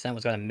 100%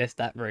 was going to miss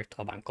that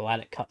rooftop. I'm glad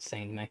it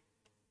cutscened me.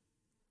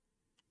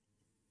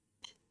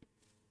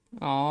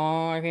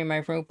 Oh, I think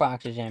my fruit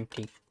box is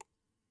empty.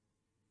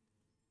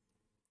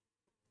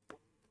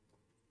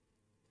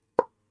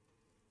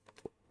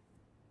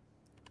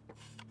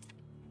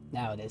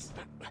 Now it is.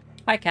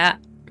 Hi,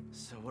 cat.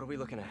 So what are we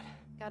looking at?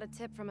 Got a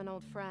tip from an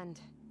old friend.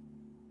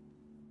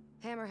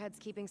 Hammerhead's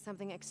keeping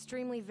something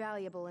extremely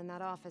valuable in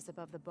that office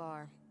above the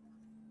bar.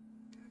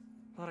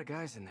 A lot of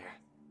guys in there.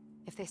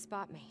 If they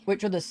spot me.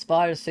 Which of the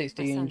spider suits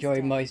do you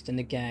enjoy most in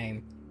the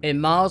game? In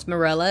Miles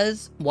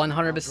Morales,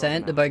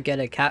 100% to both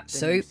get a cat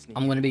suit.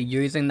 I'm going to be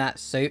using that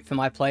suit for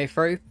my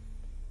playthrough,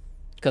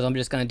 because I'm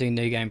just going to do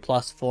New Game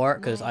Plus for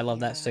it, because I love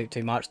that suit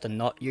too much to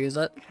not use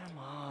it. Come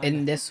on.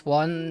 In this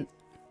one,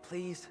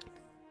 Please.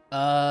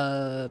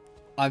 I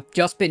I've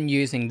just been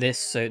using this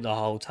suit the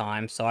whole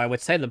time, so I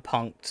would say the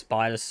punk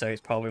spider suit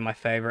is probably my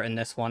favorite in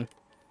this one.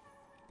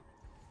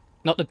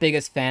 Not the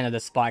biggest fan of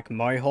the spike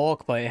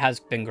mohawk, but it has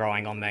been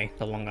growing on me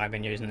the longer I've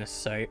been using this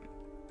suit.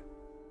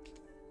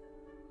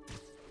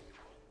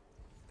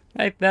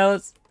 Hey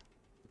fellas!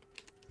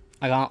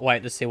 I can't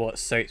wait to see what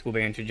suits will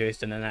be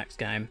introduced in the next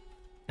game.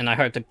 And I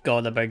hope to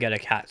God the Bogetta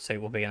cat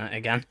suit will be in it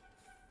again.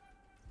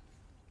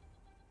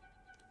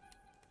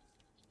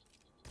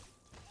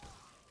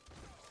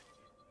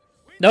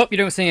 Nope, you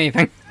don't see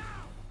anything.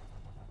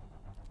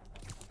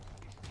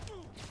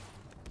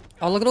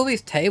 Oh, look at all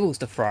these tables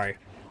to throw.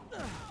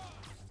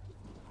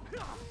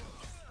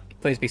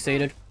 Please be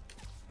seated.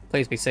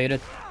 Please be seated.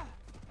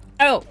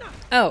 Oh!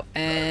 Oh!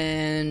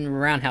 And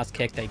roundhouse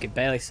kick that you could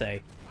barely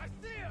see.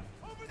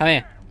 Come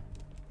here.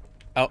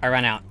 Oh, I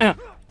ran out. I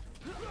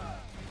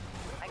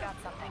got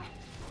something.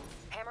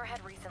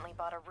 Hammerhead recently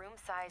bought a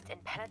room-sized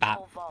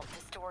impenetrable vault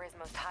to store his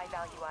most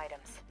high-value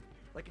items.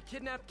 Like a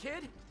kidnapped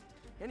kid?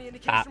 Any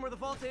indication where the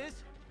vault is?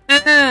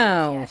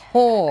 Ow!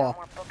 Whore!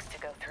 More books to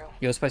go through.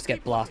 You're supposed to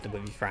get blasted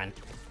with your friend.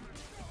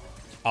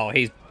 Oh,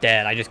 he's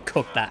dead. I just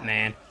cooked that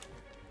man.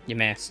 You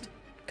missed.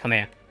 Come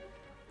here.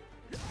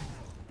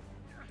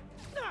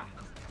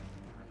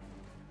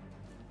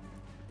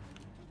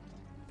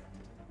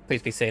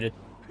 Please be seated.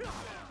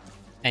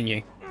 And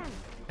you.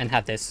 And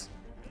have this.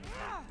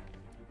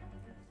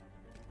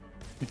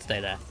 And stay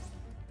there.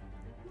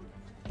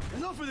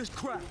 Enough of this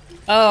crap.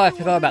 Oh, I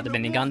forgot about the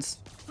miniguns.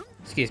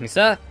 Excuse me,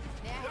 sir.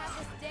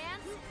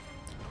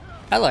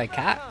 Hello,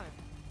 cat.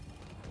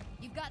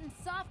 You've gotten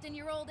soft in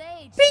your old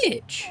age.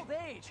 Bitch! Old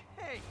age?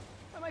 Hey,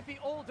 I might be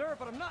older,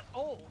 but I'm not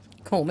old.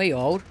 Call me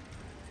old.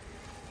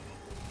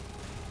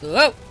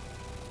 Whoa!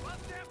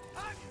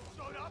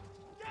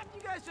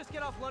 You guys just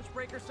get off lunch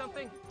break or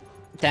something?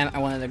 Damn it, I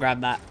wanted to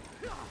grab that.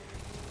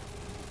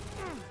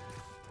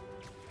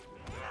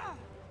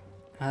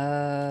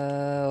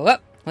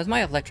 Whoop! Where's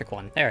my electric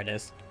one? There it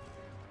is.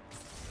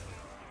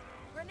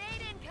 Grenade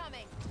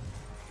incoming.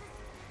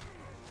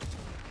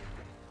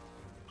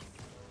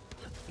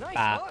 Nice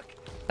Bap. luck.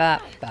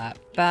 Bap, bap,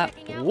 bap.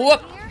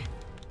 Whoop!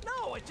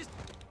 No, I just...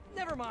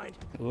 Never mind.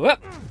 Whoop!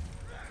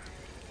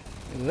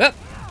 Whoop!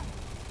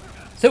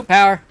 Suit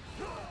power!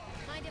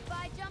 Mind if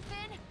I jump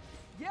in?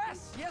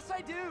 Yes, yes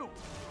I do.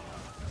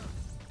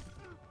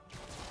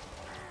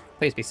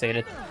 Please be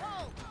seated.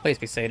 Please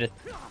be seated.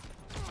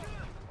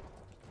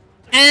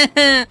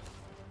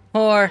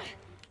 Whore!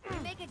 We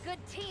make a good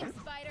team,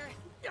 Spider.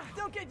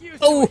 Don't get used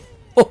Oh! to it.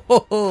 Ho,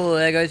 ho, ho,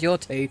 there goes your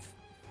teeth.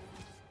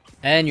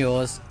 And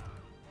yours.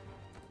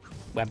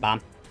 Web bomb.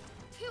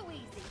 Too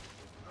easy.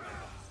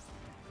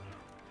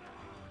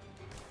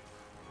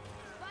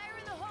 Fire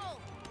in the hole.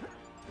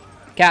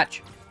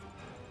 Catch.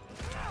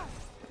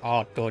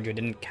 Oh, God, you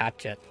didn't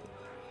catch it.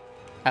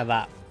 How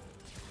about?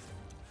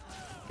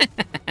 Are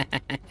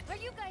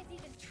you guys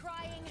even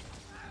trying?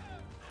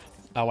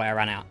 Oh, wait, I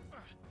ran out.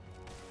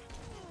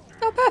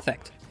 Oh,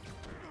 perfect.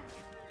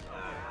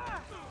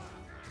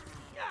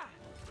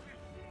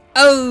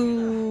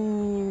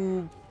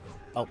 Oh!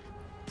 Oh.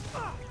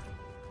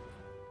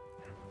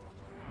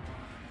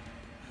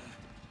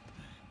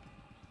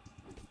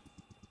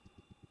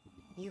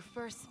 You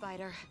first,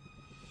 Spider.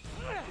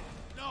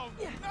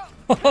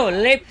 Oh,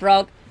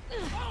 leapfrog!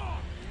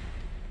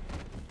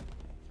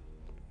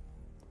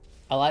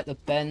 I like the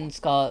Ben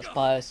Scarlet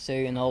Spider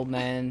suit and Old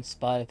Man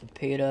Spider for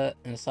Peter,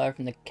 and aside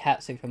from the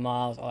cat suit for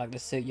Miles, I like the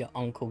suit your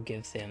uncle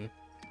gives him.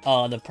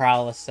 Oh, the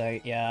Prowler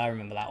suit, yeah, I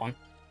remember that one.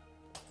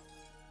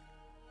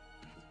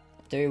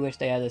 Do wish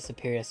they had a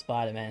superior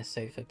Spider-Man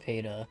suit for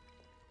Peter.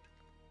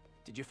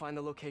 Did you find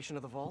the location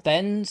of the vault?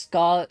 Ben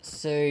Scarlet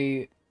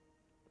suit...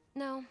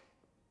 No,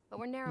 but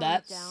we're narrowing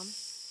That's... it down.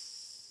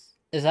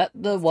 Is that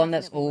the one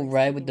that's all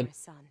red with the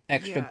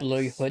extra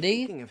blue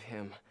hoodie? Speaking of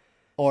him,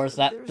 Or is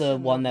that there's the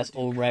some one that's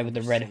all overdue red with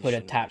the red hood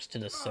conversation. attached to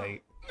the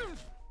suit?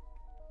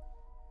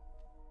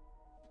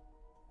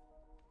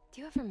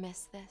 Do you ever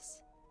miss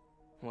this?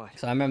 what?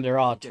 So I remember there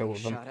are two Getting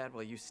of them. shot at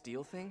while you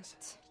steal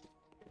things?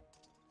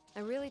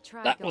 I really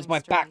tried. That was going my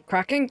straight. back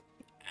cracking.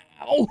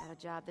 Ow! Had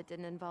a job that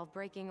didn't involve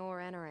breaking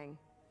or entering.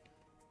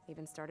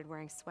 Even started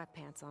wearing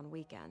sweatpants on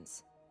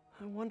weekends.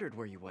 I wondered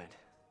where you went.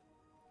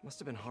 Must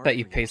have been hard. Bet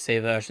you for you.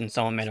 PC version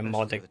someone made a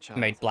mod Especially with a that child.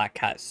 made Black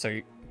Cat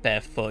suit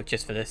barefoot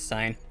just for this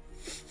scene.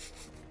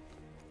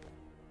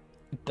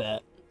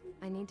 Bet.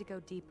 I need to go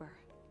deeper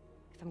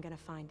if I'm gonna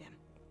find him.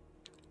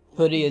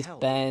 Hoodie is Hell,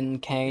 Ben,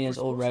 Kane is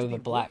all red with a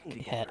black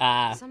head.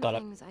 Ah, Some got it.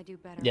 things I do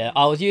better. Yeah, alone.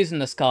 I was using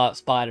the Scarlet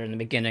Spider in the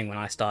beginning when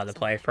I started the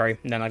playthrough,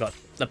 and then I got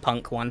the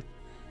punk one.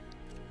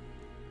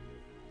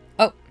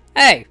 Oh,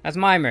 hey, that's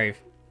my move.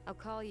 I'll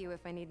call you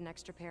if I need an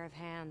extra pair of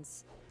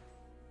hands.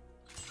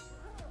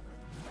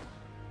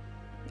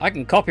 I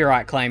can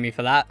copyright claim you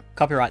for that.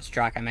 Copyright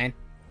strike, I mean.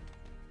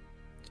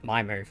 It's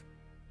my move.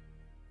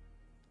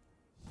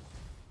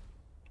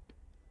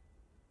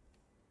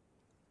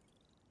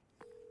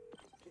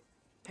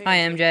 Hey, Hi,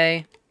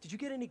 MJ. Did you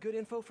get any good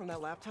info from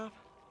that laptop?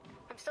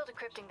 I'm still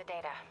decrypting the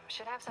data.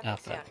 Should have something Oh,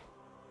 soon. fuck.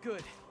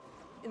 Good.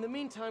 In the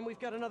meantime, we've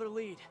got another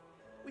lead.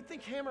 We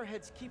think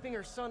Hammerhead's keeping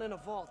her son in a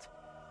vault,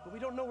 but we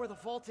don't know where the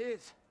vault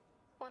is.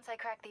 Once I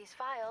crack these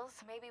files,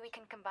 maybe we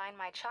can combine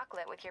my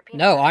chocolate with your peanut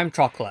No, butter. I'm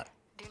chocolate.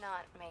 Do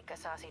not make a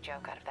saucy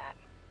joke out of that.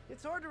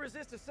 It's hard to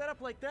resist a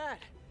setup like that,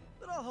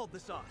 but I'll hold the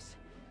sauce.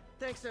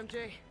 Thanks,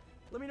 MJ.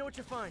 Let me know what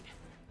you find.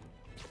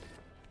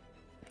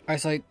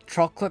 Alright, so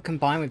chocolate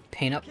combined with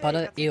peanut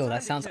butter? got some Ew, time that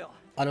to sounds kill.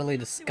 utterly See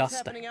what's disgusting.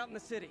 happening out in the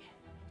city.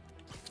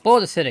 Explore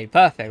the city.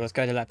 Perfect. Let's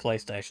go to that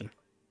police station.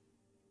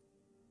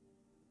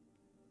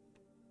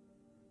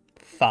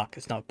 Fuck,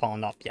 it's not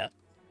pulling up yet.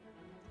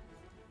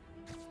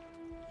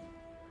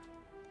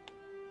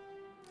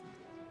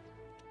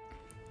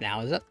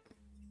 Now is it?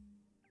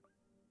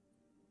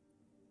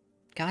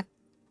 God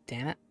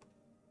damn it.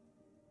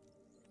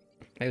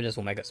 Maybe this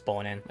will make it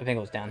spawn in. I think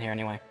it was down here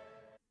anyway.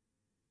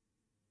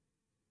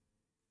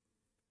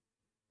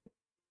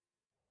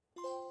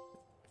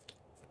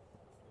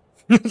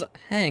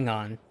 Hang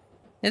on.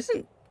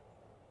 Isn't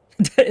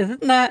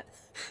that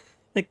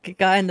the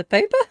guy in the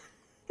paper?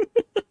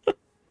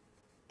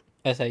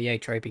 S-A-E-A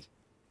trophy.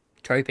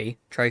 Trophy.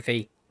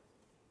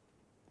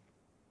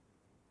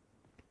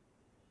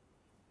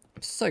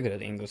 I'm so good at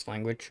the English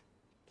language.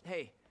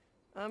 Hey,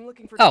 I'm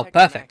looking for Oh, Detective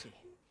perfect.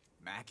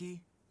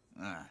 Mackey.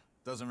 Mackey?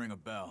 Doesn't ring a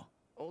bell.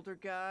 Older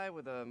guy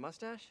with a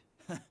mustache?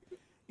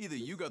 Either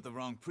you got the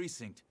wrong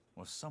precinct,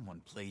 or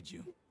someone played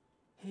you.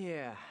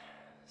 Yeah,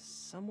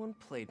 someone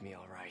played me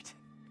all right.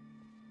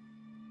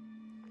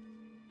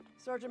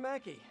 Sergeant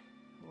Mackey,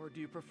 or do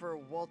you prefer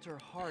Walter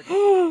Hardy?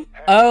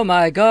 Oh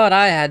my god,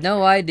 I had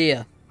no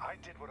idea. I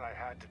did what I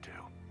had to do.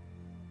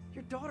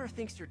 Your daughter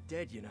thinks you're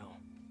dead, you know.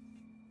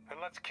 And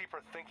let's keep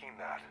her thinking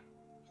that.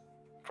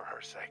 For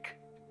her sake.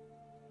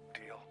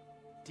 Deal?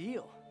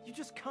 Deal? You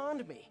just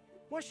conned me.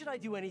 Why should I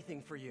do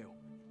anything for you?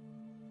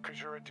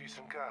 'Cause you're a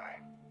decent guy.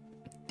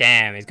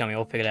 Damn, he's got me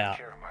all figured out.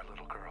 Take care of my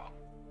little girl.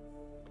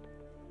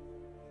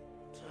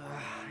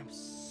 I'm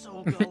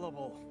so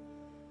gullible.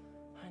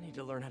 I need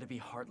to learn how to be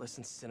heartless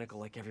and cynical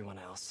like everyone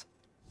else.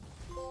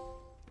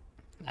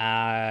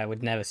 I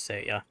would never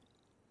suit ya.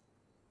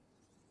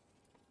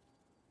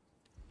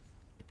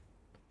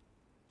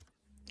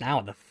 Now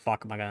what the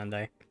fuck am I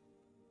gonna do?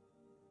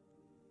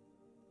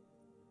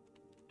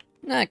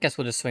 Nah, I guess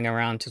we'll just swing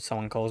around till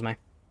someone calls me.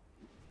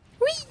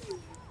 Whee!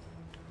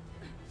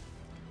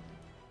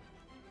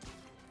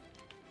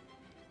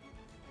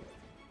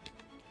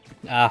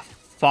 Ah,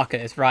 fuck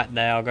it, it's right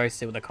there. I'll go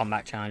see what the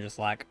combat challenge is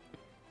like.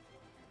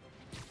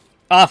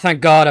 Oh,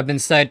 thank God, I've been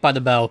saved by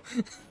the bell.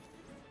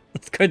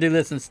 Let's go do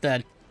this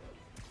instead.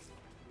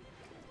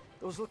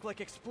 Those look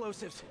like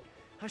explosives.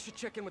 I should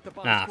check in with the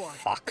bomb Ah, squad.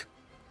 fuck.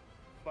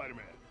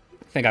 Spider-Man.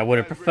 I think I would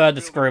have preferred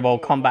the screwball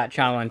combat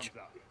challenge.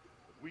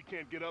 We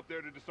can't get up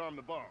there to disarm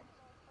the bomb.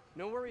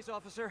 No worries,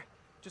 officer.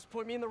 Just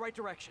point me in the right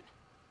direction.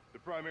 The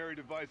primary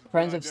device is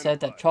Friends have said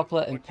that identified.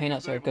 chocolate and Once you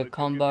peanuts are a disable good it,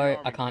 combo. you'll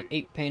get the I army can't key.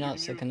 eat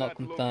peanuts, You so can cannot use that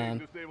to locate confirm. and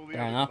disable the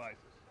Fair other enough. devices.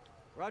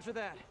 Roger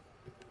that.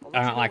 I'll let I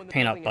you don't know like when the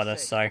peanut building is butter,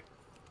 safe.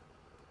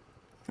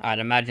 so I'd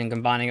imagine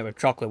combining it with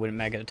chocolate wouldn't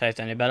make it taste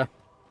any better.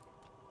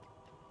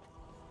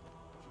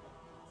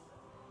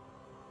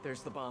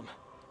 There's the bomb.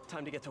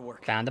 Time to get to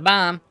work. Found the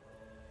bomb.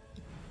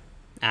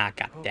 Ah,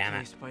 god damn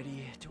Okay, it.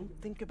 Spidey,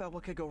 don't think about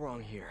what could go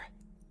wrong here.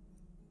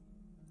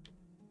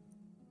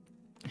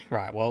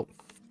 Right, well,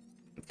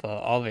 for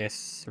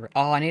obvious...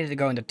 Oh, I needed to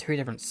go into 2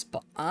 different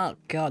spots. Oh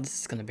god, this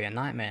is going to be a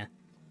nightmare.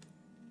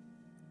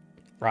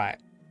 Right.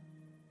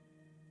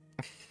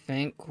 I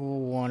think we'll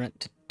want it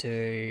to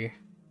do...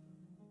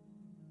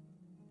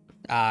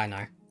 I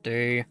know.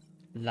 Do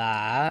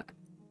that.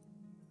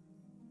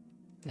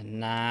 Then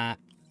that.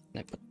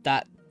 Then put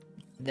that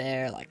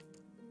there like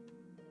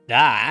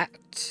that.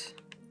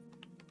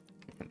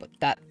 And put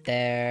that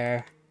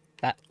there.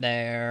 That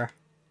there.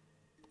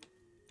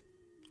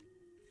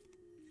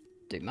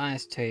 Do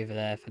 -2 over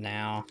there for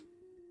now.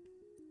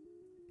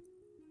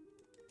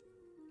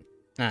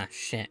 Ah,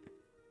 shit.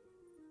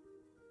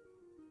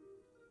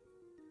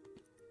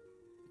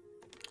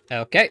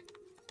 Okay.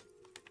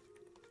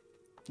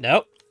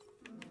 Nope.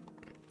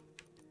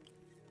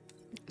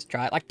 Let's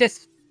try it like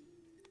this.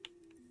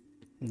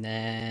 And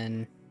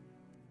then...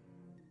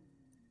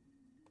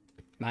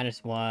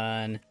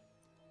 -1.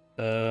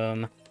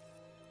 Boom.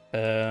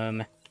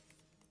 Boom.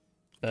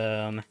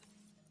 Boom.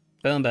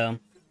 Boom, boom.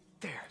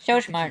 There. So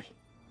smart.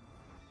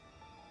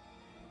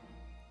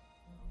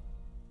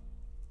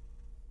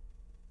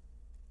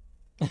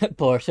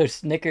 Poor, so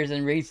Snickers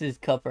and Reese's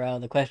cup are out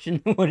of the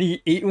question. What do you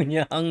eat when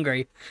you're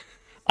hungry?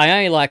 I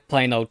only like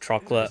plain old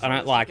chocolate. I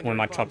don't like when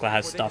my chocolate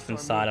has stuff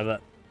inside of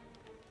it.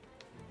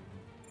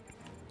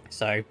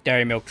 So,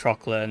 dairy milk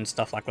chocolate and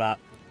stuff like that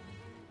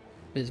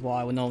is what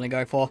I would normally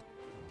go for.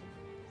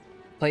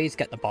 Please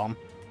get the bomb.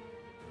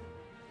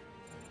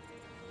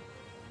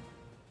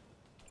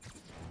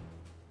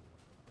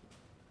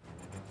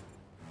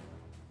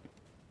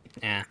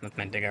 Yeah, I was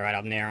meant to go right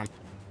up near him.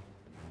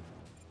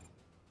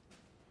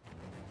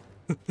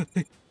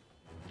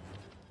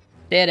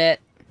 Did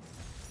it.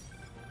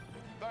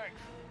 Thanks.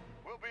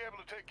 We'll be able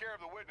to take care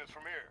of the witness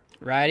from here.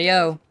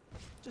 Radio.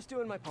 Just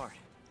doing my part.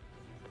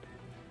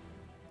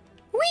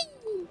 Whee!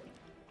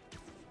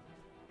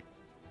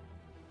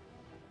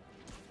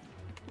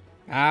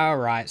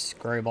 Alright,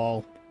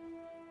 Screwball.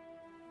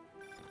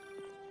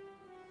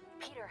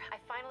 Peter, I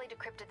finally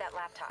decrypted that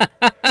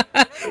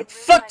laptop.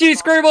 Fuck you,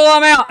 Screwball,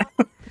 I'm out!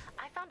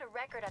 I found a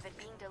record of it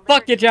being delivered.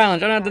 Fuck your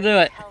challenge, I don't have to do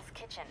it. Hell's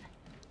Kitchen.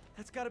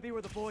 That's gotta be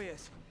where the boy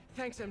is.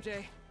 Thanks,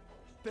 MJ.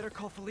 Better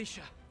call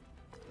Felicia.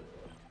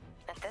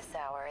 At this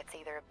hour, it's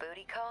either a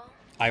booty call.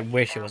 I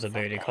wish it was a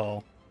booty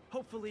call.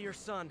 Hopefully your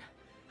son.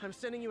 I'm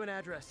sending you an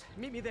address.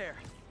 Meet me there.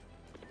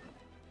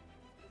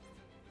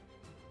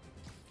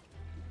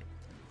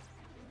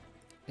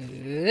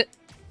 Whee!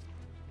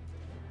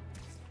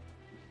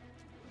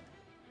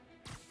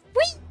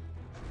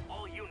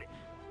 All units,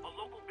 a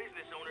local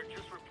business owner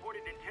just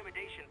reported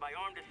intimidation by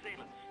armed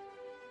assailants.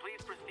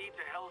 Please proceed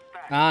to Hell's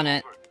Sack. On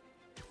it.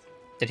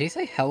 Did he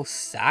say Hell's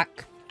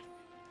Sack?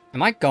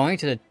 Am I going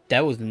to the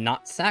Devil's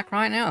Nutsack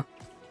right now?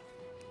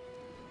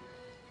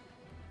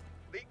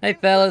 Hey,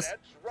 fellas.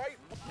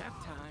 Nap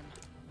time.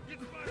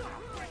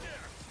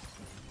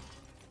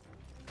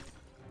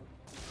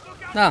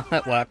 No,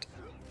 that worked.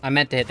 I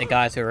meant to hit the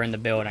guys who were in the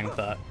building,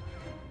 but...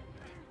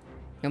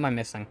 Who am I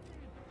missing?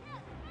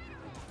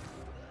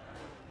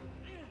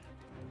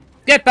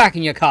 Get back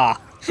in your car!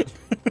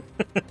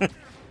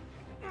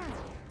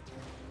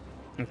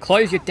 And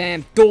close your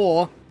damn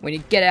door when you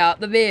get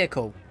out the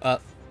vehicle.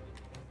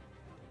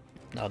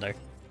 That'll do.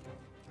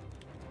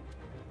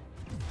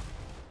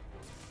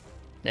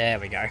 There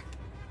we go.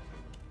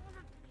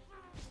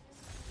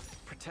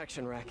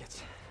 Protection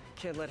rackets.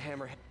 Can't let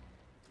Hammerhead.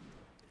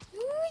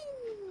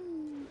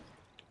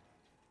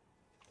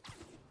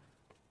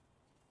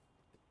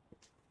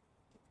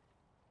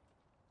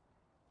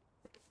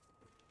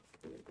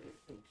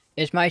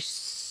 Is my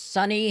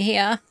sonny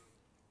here?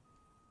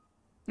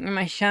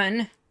 My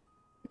son?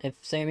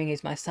 Assuming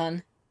he's my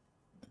son.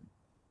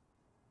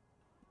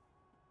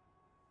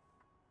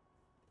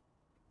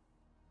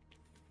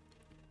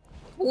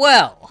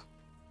 Well,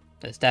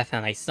 there's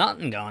definitely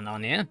something going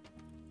on here.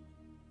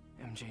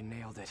 MJ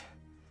nailed it.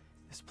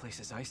 This place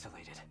is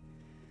isolated.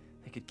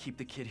 They could keep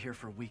the kid here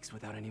for weeks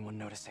without anyone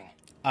noticing.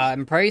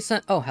 I'm pretty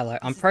certain. Oh, hello.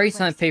 I'm pretty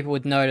certain people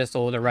would notice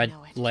all the red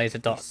laser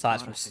dot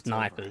sights from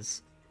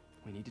snipers.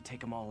 We need to take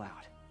them all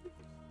out,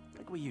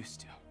 like we used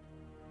to.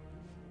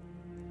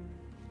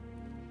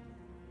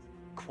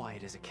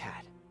 Quiet as a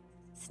cat.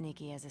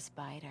 Sneaky as a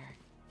spider.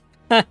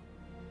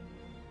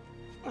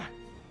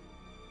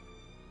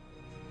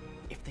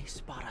 If they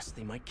spot us,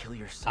 they might kill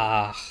your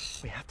son.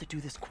 We have to do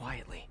this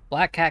quietly.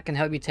 Black Cat can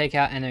help you take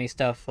out enemies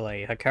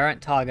stealthily. Her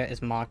current target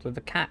is marked with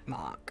a cat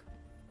mark.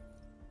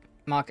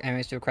 Mark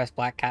enemies to request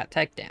Black Cat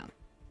takedown.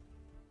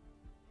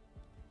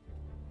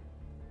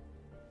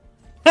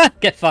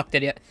 Get fucked,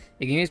 idiot.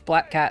 You can use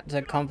Black Cat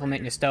to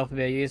complement your stealth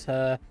ability. Use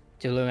her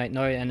to eliminate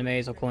no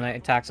enemies or coordinate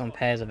attacks on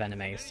pairs of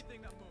enemies.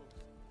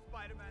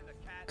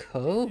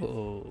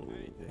 Cool.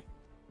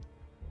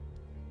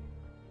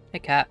 Hey,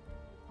 Cat.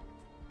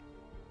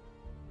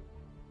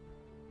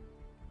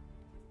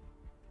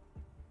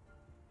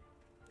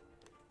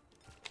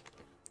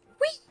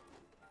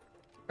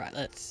 Right,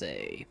 let's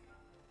see.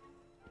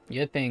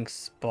 You're being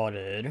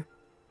spotted.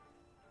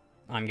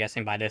 I'm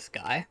guessing by this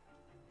guy.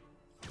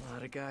 A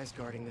lot of guys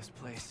guarding this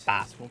place.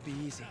 Bah. This won't be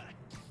easy.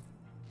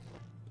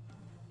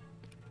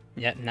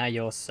 Yep, now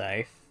you're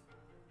safe.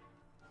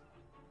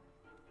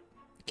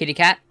 Kitty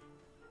cat.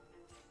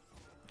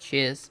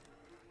 Cheers.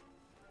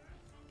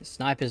 The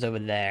sniper's over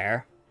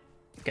there.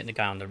 Getting the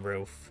guy on the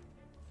roof.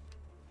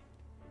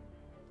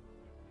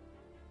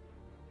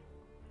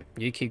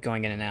 You keep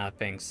going in and out of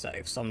being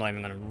safe, so I'm not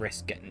even going to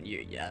risk getting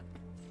you yet.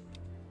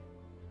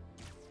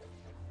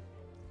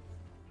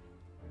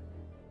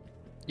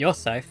 You're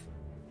safe.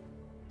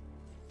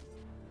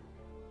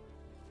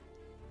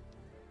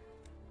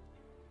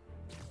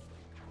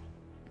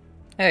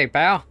 Hey,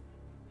 pal.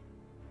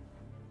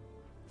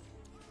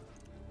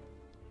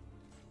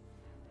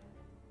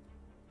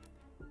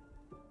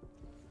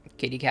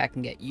 Kitty cat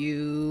can get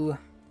you.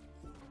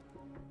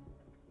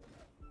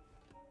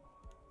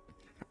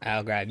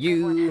 I'll grab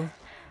you.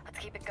 Let's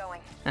keep it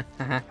going.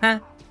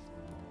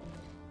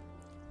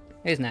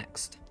 Who's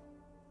next?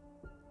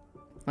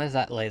 Where's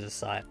that laser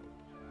sight?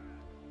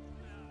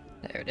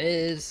 There it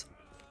is.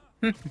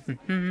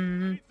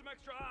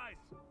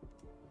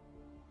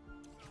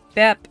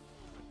 Yep.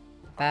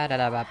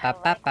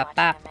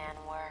 Ba-da-da-ba-ba-ba-ba-ba.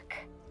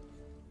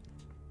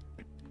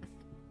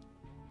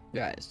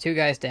 Right, there's two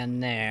guys down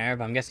there,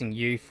 but I'm guessing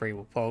you three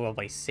will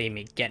probably see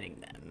me getting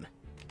them.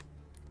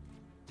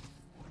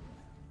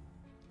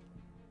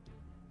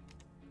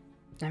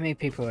 How many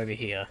people over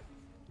here?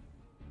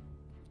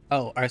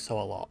 Oh, also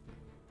a lot.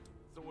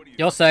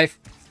 You're safe.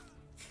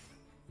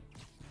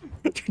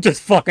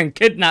 Just fucking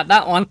kidnap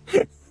that one.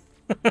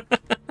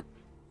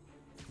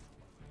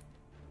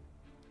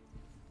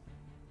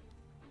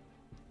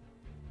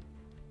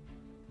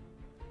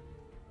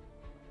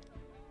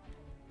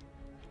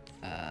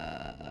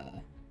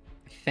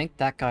 I think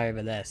that guy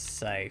over there's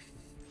safe.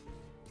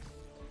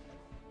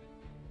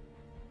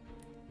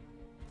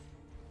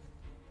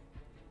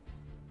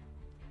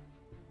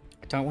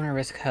 I don't want to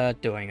risk her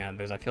doing it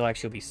because I feel like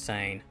she'll be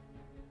sane.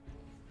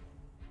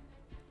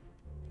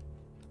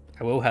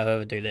 I will,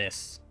 however, do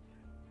this.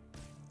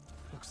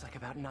 Looks like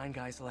about 9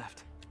 guys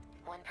left.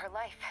 1 per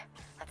life.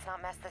 Let's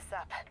not mess this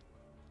up.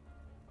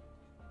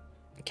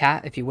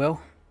 Cat, if you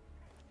will.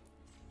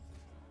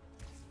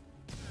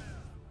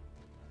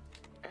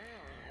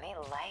 They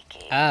like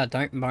it. Ah,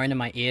 don't moan in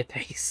my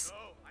earpiece.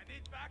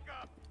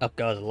 Oh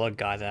god, there's a lot of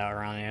guys out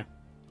around here.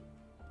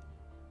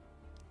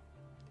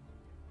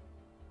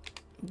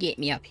 Get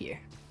me up here.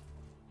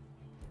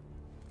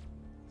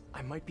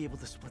 I might be able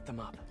to split them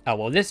up. Oh,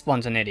 well, this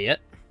one's an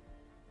idiot.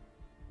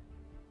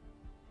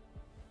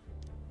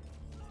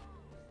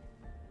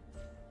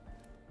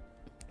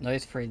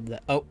 Those 3...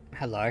 Oh,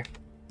 hello.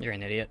 You're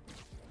an idiot.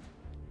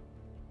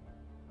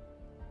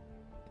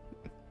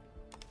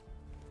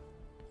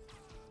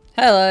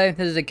 Hello,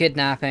 this is a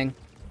kidnapping.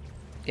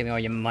 Give me all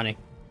your money.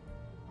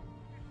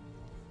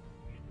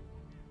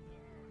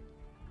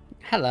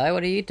 Hello,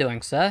 what are you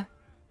doing, sir?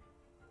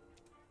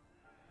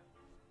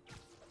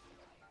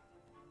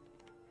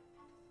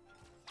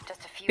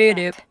 Just a few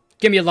Beep-doop.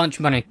 Give me your lunch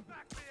money.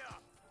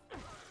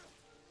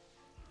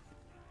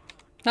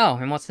 Oh,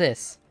 and what's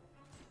this?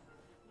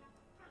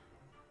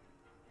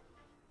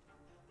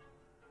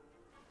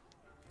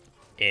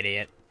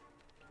 Idiot.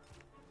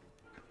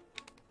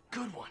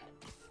 Good one.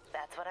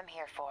 That's what I'm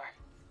here for.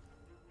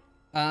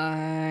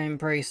 I'm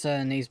pretty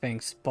certain he's being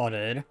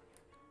spotted.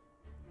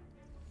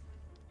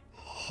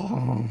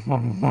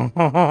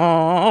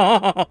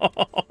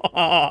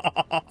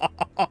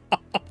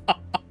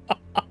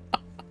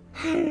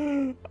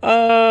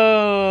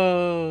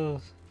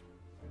 Oh.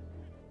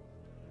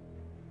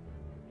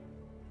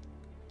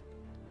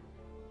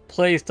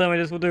 Please tell me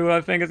this will do what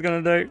I think it's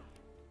gonna do.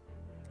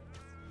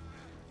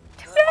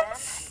 2 of them,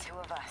 2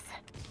 of us.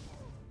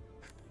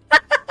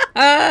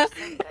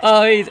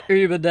 Oh, he's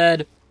uber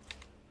dead.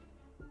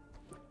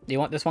 Do you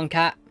want this one,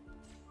 cat?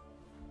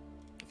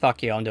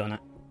 Fuck you, I'm doing it.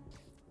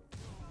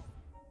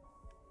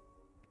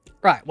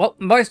 Right, well,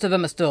 most of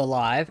them are still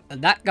alive.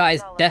 That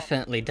guy's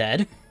definitely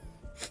dead.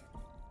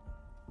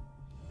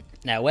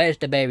 Now, where's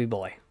the baby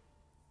boy?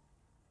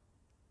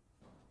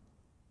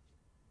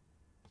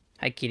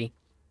 Hi, kitty.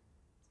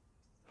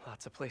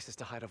 Lots of places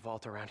to hide a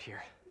vault around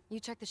here. You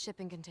check the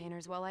shipping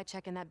containers while I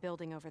check in that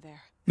building over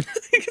there. You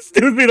can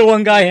still be the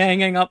one guy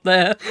hanging up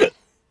there.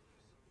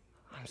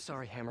 I'm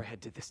sorry Hammerhead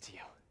did this to you.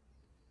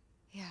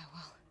 Yeah,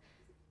 well,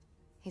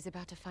 he's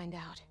about to find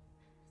out.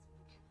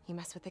 You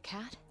mess with the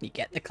cat? You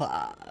get the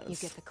claws. You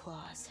get the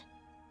claws.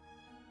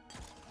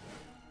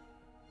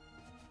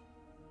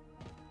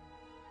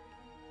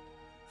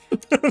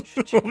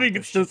 We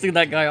can still see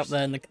that guy up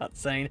there in the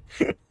cutscene.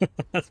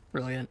 That's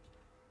brilliant.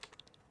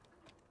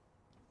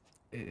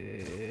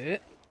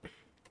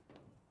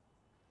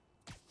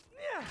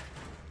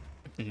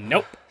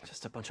 Nope.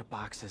 Just a bunch of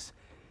boxes.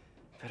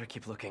 Better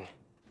keep looking.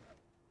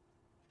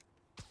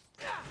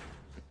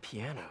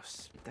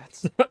 Pianos.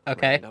 That's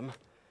okay. Random.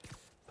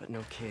 But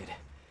no kid.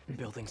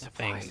 Building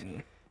supplies.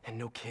 And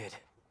no kid.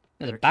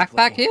 There's a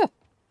backpack here.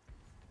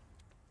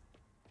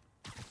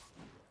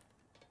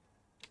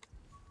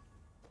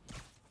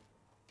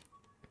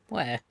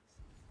 Where?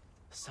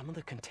 Some of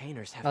the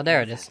containers have. Oh,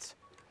 there it is.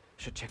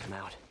 Should check them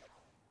out.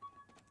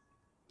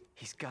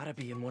 He's gotta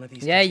be in one of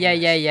these.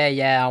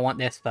 Yeah. I want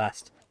this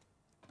first.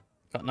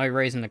 Got no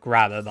reason to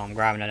grab it, but I'm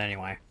grabbing it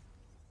anyway.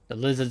 The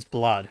lizard's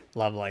blood.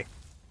 Lovely.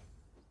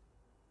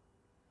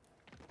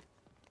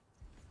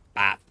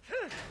 Bap.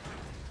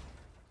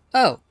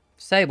 Oh,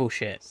 Sable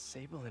shit.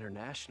 Sable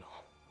International.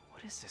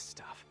 What is this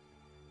stuff?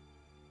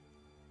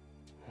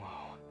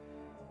 Whoa.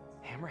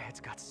 Hammerhead's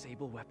got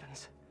Sable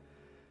weapons.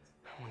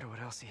 I wonder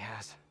what else he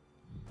has.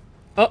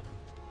 Oh.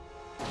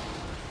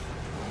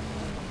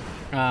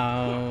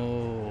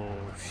 Oh,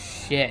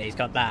 shit, he's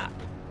got that.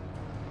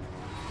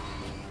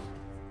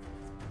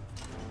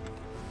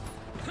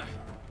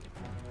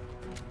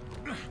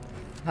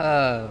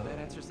 Oh. That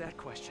answers that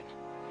question.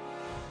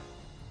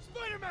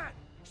 Spider-Man!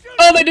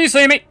 Oh, they do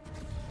see me!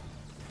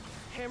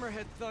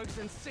 Hammerhead thugs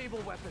and Sable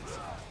weapons.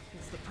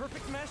 It's the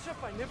perfect mashup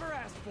I never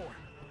asked for.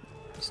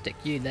 Stick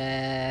you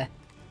there.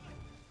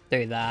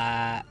 Do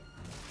that.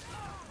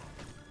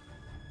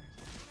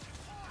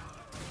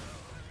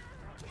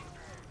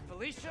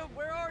 Felicia,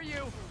 where are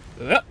you?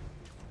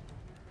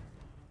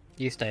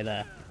 You stay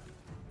there.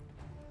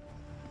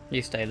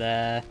 You stay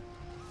there.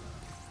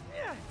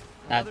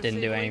 That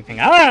didn't do anything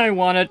I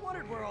wanted.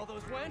 Where all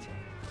those went.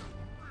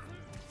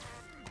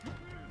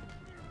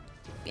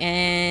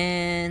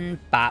 And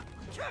bop.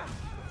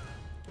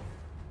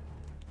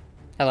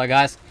 Hello,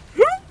 guys.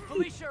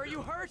 Felicia, are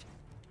you hurt?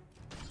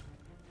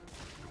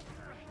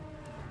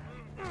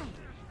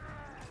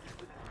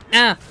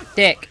 Ah,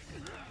 dick.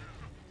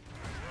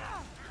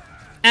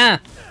 Ah,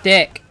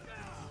 dick.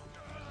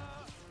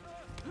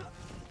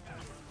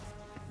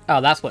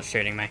 Oh, that's what's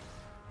shooting me.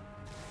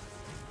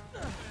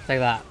 Take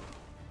that.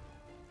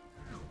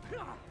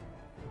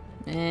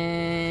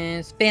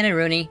 And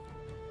Spinneroonie.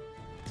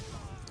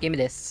 Give me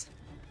this.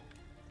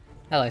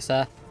 Hello,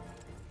 sir.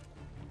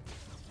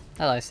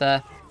 Hello,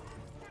 sir.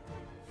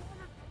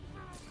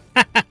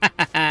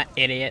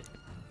 Idiot.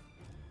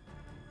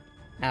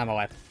 Out of my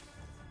way.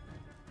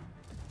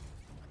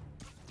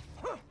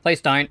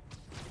 Please don't.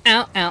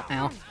 Ow, ow,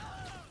 ow.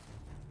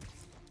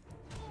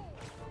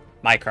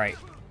 My crate.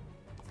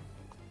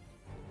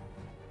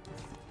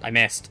 I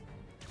missed.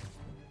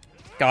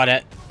 Got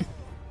it.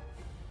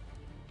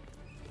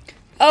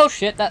 Oh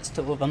shit, that's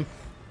two of them.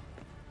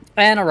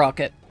 And a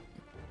rocket.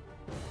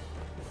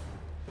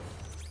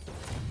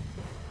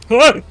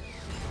 I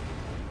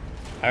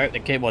hope the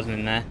kid wasn't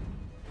in there.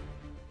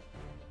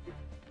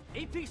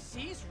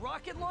 APCs,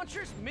 rocket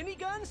launchers,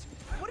 miniguns?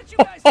 What did you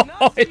guys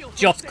not I steal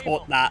just from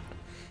caught the that.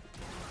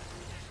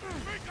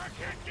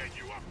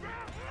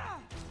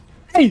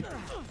 Hey!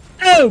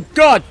 Oh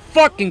god,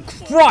 fucking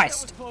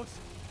Christ!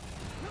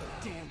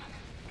 Damn,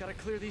 gotta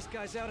clear these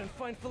guys out and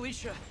find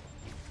Felicia.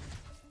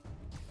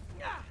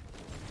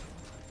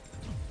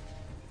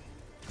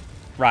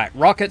 Right,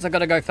 rockets are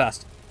gonna go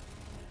first.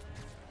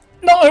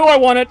 Not who I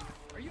wanted!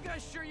 Are you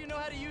guys sure you know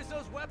how to use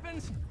those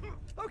weapons?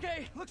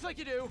 Okay, looks like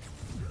you do.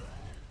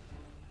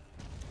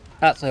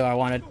 That's who I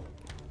wanted.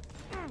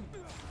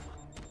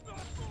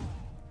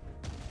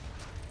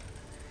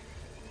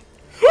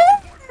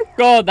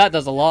 God, that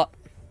does a lot.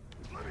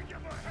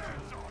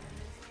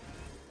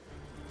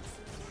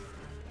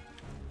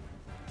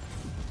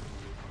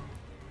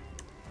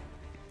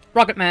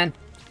 Rocket Man.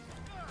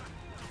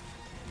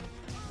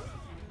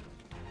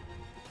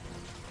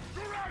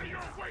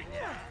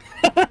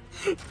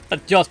 I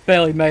just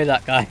barely made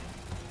that guy.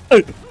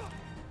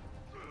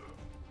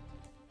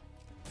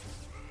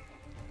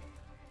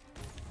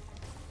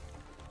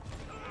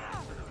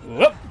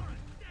 Whoop.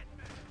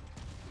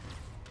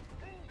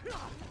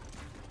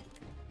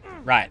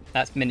 Right,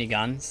 that's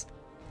miniguns.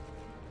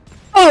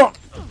 Oh!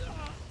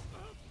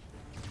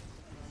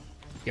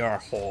 You're a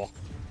whore.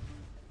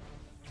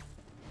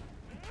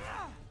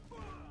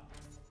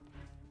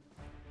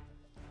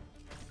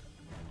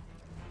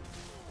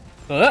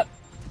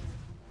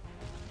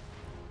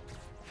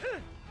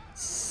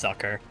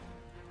 Sucker.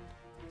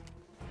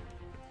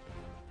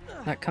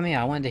 No, come here,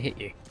 I wanted to hit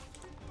you.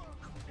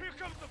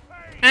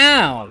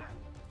 Ow!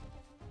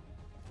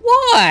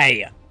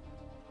 Why?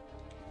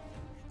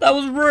 That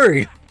was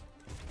rude.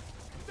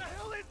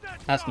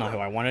 That's not who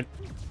I wanted.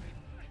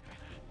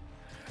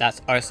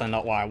 That's also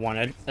not what I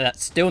wanted.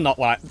 That's still not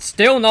what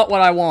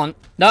I want.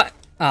 No.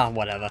 Ah,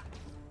 whatever.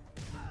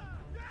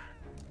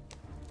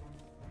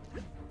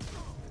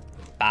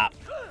 Bap.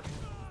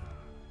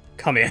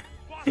 Come here.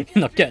 You're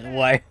not getting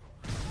away.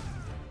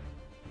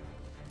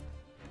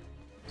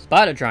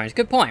 Spider drones,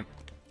 good point.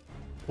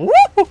 Woo!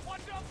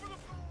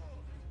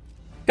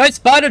 Go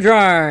Spider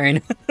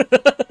drone!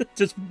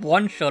 Just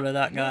one shot of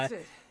that guy. That's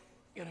it.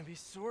 Gonna be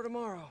sore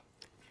tomorrow.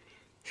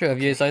 Should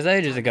have used those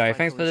ages ago.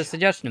 Thanks for the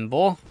suggestion,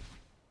 boy.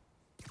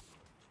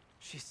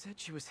 She said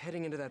she was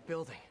heading into that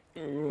building.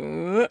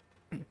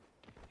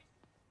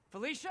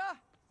 Felicia?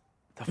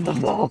 The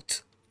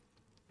vault.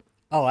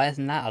 Oh,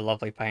 isn't that a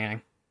lovely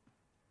painting?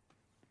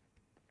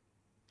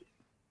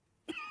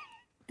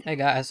 Hey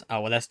guys.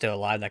 Oh, well, they're still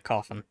alive. They're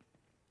coughing.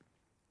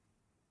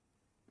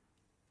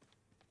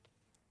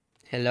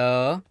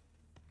 Hello?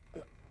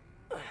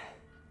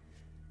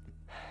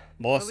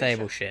 More Felicia.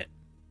 Sable shit.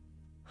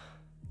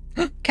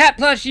 Cat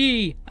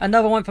plushie!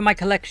 Another one for my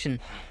collection.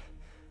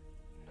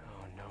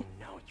 No,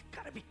 you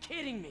gotta be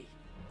kidding me.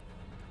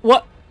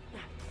 What?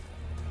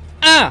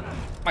 Ah!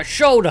 My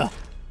shoulder!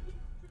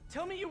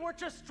 Tell me you weren't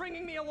just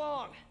stringing me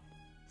along.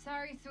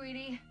 Sorry,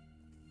 sweetie.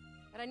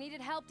 But I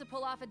needed help to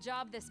pull off a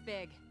job this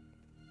big.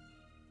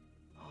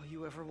 All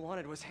you ever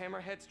wanted was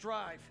Hammerhead's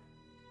drive.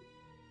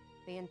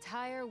 The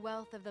entire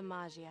wealth of the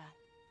Magia.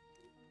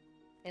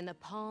 In the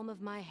palm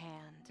of my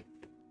hand.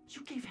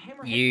 You gave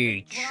Hammerhead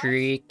You drive?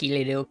 tricky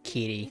little You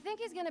kitty. think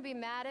he's gonna be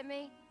mad at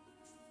me?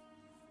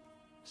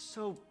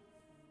 So,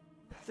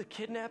 the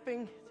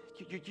kidnapping,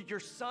 your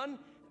son,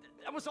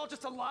 that was all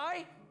just a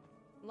lie?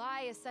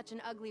 Lie is such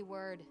an ugly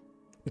word.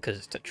 Because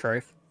it's the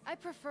truth. I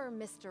prefer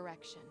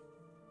misdirection.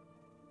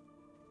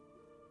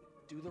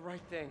 Do the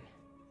right thing.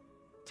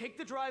 Take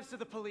the drives to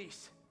the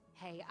police.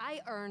 Hey,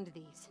 I earned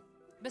these.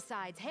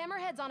 Besides,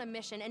 Hammerhead's on a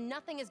mission and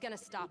nothing is gonna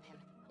stop him.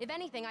 If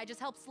anything, I just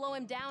help slow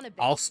him down a bit.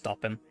 I'll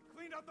stop him.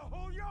 Clean out the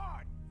whole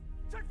yard.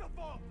 Check the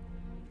vault.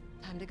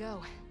 Time to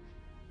go.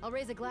 I'll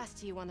raise a glass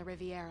to you on the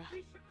Riviera.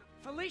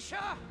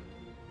 Felicia!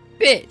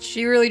 Bitch,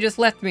 she really just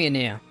left me in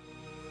here.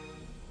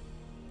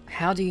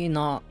 How do you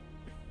not...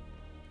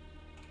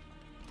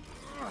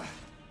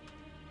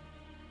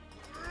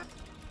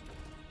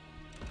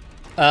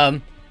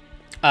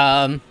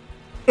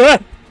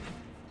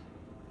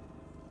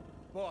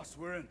 Boss,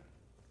 we're in.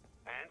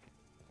 And?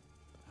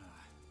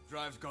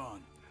 Drive's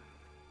gone.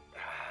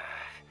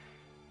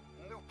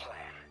 New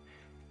plan.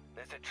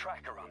 There's a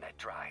tracker on that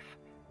drive.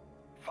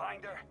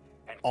 Find her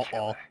and Uh-oh.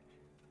 kill her.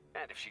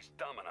 And if she's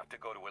dumb enough to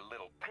go to a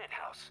little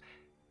penthouse,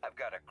 I've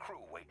got a crew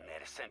waiting there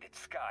to send it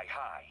sky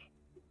high.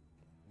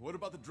 What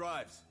about the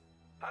drives?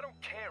 I don't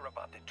care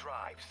about the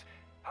drives.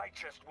 I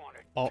just want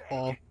her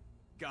Uh-oh. dead.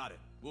 Got it.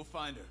 We'll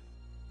find her.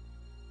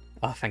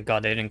 Oh, thank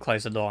God they didn't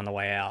close the door on the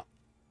way out.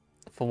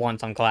 For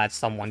once, I'm glad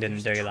someone didn't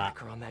do There's a that.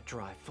 tracker on that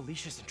drive.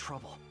 Felicia's in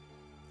trouble.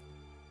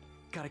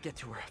 Gotta get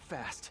to her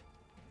fast.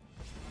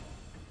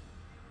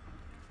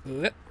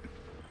 Yep.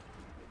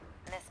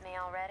 Miss me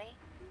already?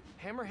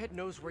 Hammerhead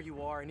knows where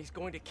you are and he's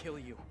going to kill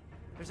you.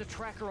 There's a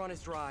tracker on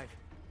his drive.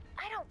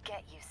 I don't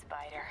get you,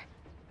 Spider.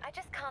 I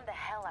just conned the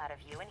hell out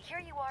of you, and here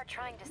you are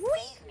trying to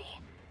save me.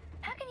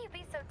 How can you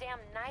be so damn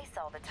nice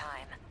all the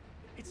time?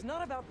 It's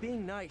not about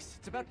being nice.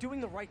 It's about doing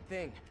the right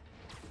thing.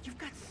 You've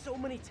got so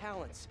many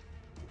talents.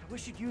 I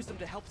wish you'd use them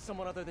to help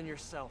someone other than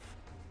yourself.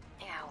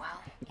 Yeah,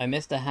 well... I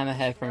missed the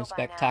Hammerhead from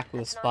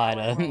Spectacular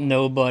Spider.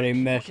 Nobody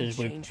messes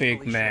with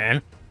Big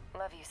Man.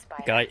 Love you,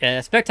 Spider. God,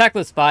 yeah,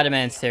 Spectacular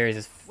Spider-Man series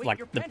is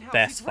like the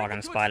best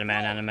fucking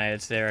Spider-Man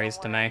animated series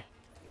to me.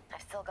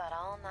 I've still got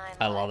all 9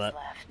 I love it.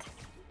 left.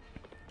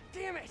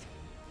 Damn it!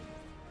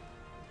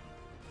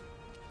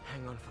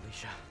 Hang on,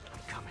 Felicia. I'm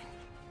coming.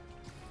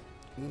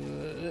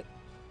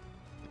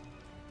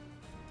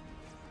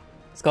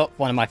 It's got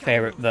one of my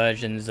favorite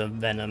versions of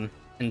Venom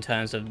in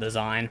terms of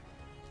design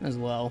as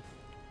well.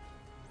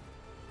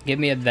 Give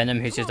me a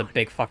Venom who's just a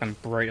big fucking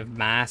brute of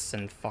mass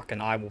and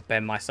fucking I will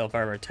bend myself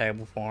over a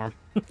table for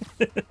him.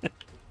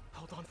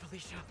 Hold on,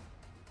 Felicia.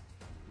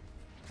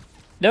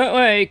 Don't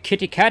worry,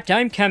 kitty cat,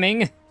 I'm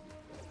coming.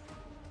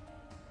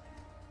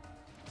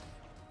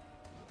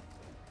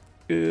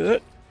 Whee!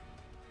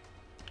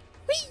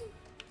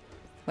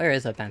 Where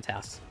is that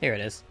penthouse? Here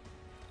it is.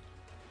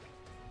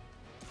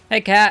 Hey,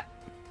 cat.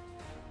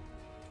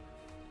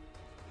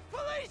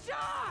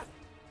 Felicia!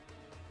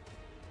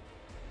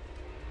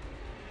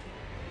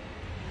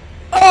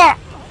 Ah!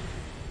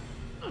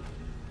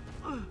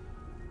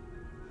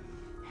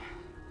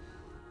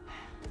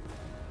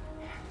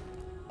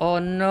 Oh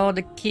no,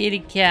 the kitty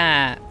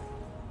cat.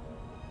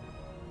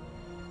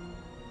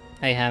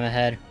 Hey,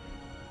 Hammerhead.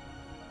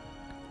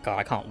 God,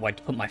 I can't wait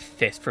to put my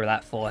fist through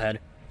that forehead.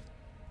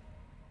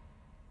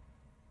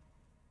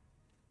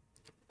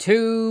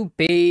 To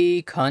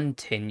be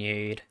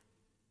continued.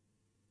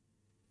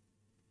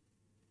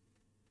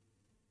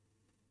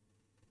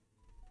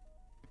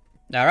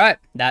 Alright,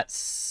 that's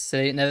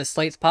City Never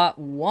Sleeps Part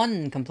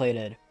 1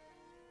 completed.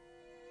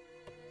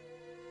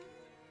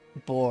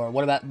 Bore,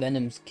 what about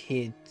Venom's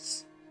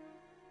kids?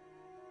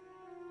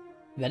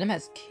 Venom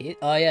has kids?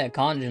 Oh yeah,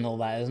 Carnage and all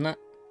that, isn't it?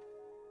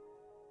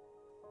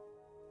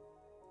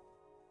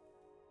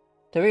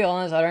 To be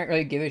honest, I don't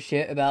really give a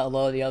shit about a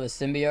lot of the other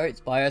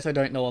symbiotes, but I also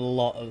don't know a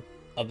lot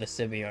of the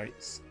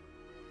symbiotes.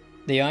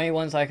 The only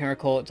ones I can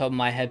recall at the top of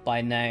my head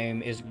by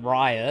name is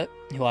Riot,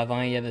 who I've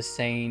only ever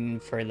seen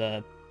for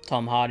the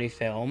Tom Hardy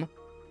film,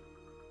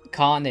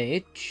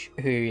 Carnage,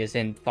 who is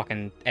in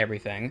fucking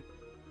everything,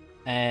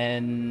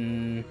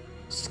 and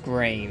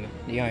Scream,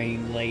 the only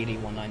lady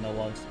one I know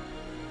of.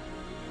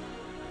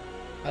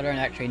 I don't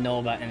actually know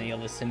about any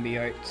other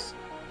symbiotes.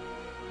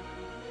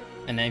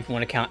 And then if you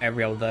want to count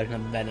every other version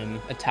of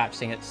Venom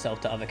attaching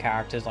itself to other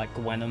characters like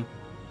Gwenom,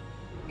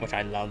 which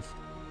I love.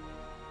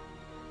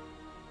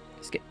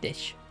 Skip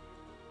dish.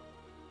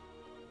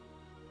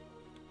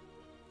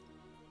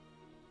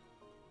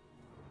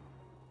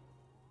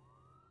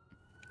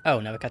 Oh,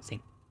 another cutscene.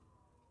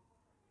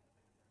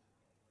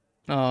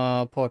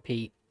 Oh, poor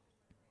Pete.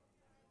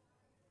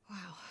 Wow.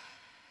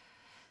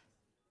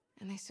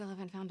 And they still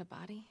haven't found a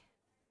body?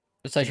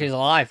 So she's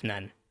alive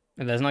then.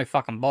 If there's no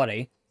fucking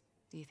body.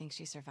 Do you think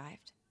she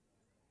survived?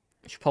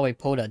 She probably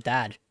pulled her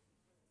dad.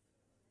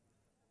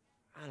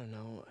 I don't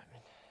know. I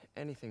mean,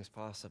 anything's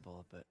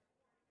possible, but...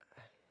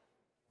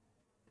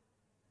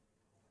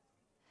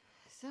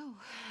 So,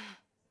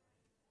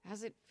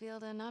 how's it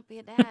feel to not be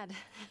a dad?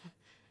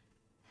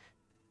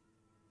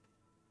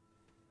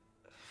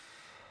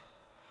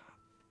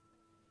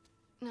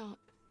 No,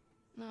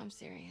 I'm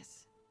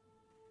serious.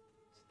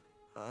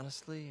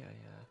 Honestly,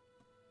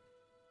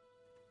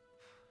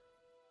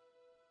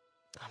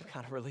 I'm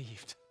kind of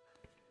relieved.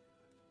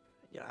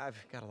 Yeah, I've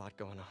got a lot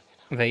going on, you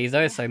know. But he's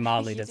also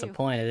mildly You do.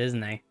 disappointed,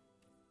 isn't he?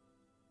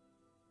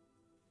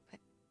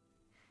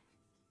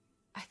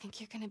 I think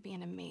you're gonna be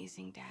an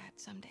amazing dad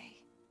someday.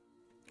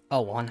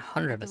 Oh, At the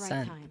right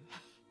 100%. time.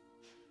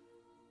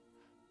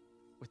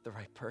 With the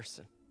right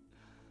person.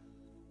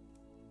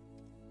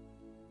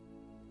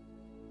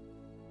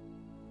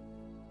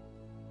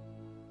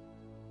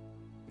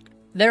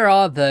 There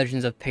are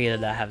versions of Peter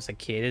that has a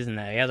kid, isn't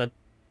there? He has a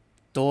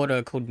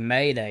daughter called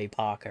Mayday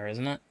Parker,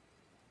 isn't it?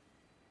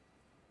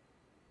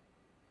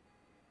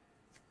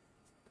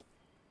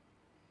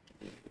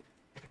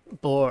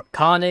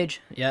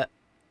 Carnage, yep.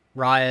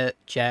 Riot,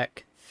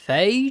 check.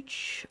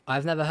 Phage?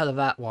 I've never heard of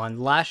that one.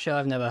 Lasher,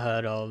 I've never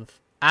heard of.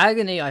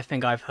 Agony, I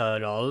think I've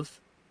heard of.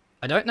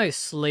 I don't know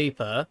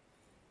Sleeper.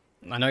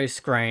 I know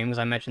Scream, because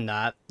I mentioned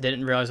that.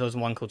 Didn't realize there was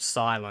one called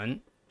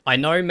Silent. I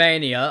know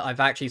Mania. I've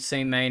actually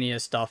seen Mania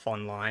stuff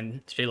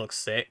online. She looks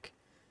sick.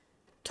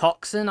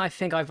 Toxin, I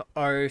think I've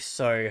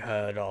also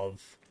heard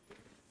of.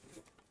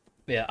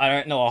 Yeah, I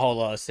don't know a whole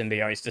lot of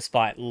symbiotes,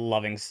 despite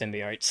loving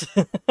symbiotes.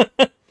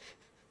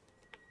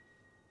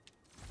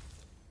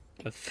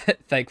 A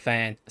fake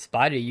fan.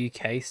 Spider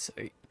UK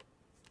suit.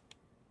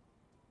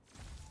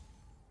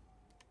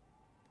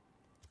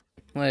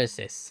 What is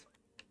this?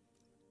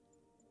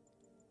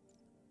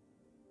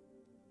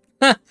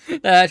 That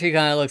actually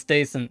kind of looks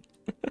decent.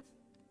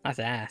 That's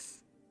ass.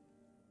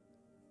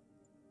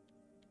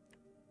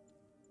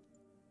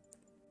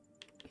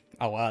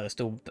 Oh wow, there's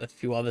still a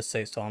few other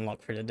suits to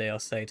unlock for the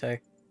DLC too.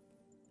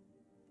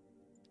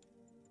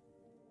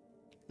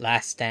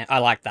 Last Stand. I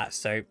like that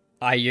suit.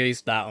 I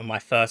used that on my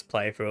first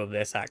playthrough of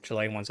this,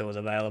 actually, once it was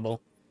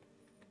available.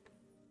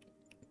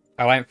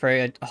 I went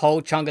through a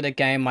whole chunk of the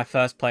game, my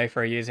first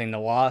playthrough, using the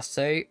Noir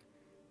suit.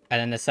 And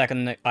then the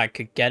second that I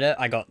could get it,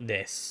 I got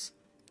this.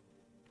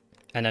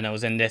 And then it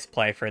was in this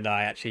playthrough that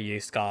I actually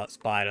used Scarlet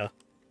Spider.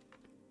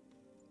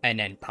 And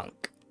then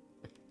Punk.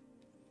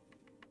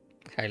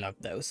 I love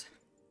those.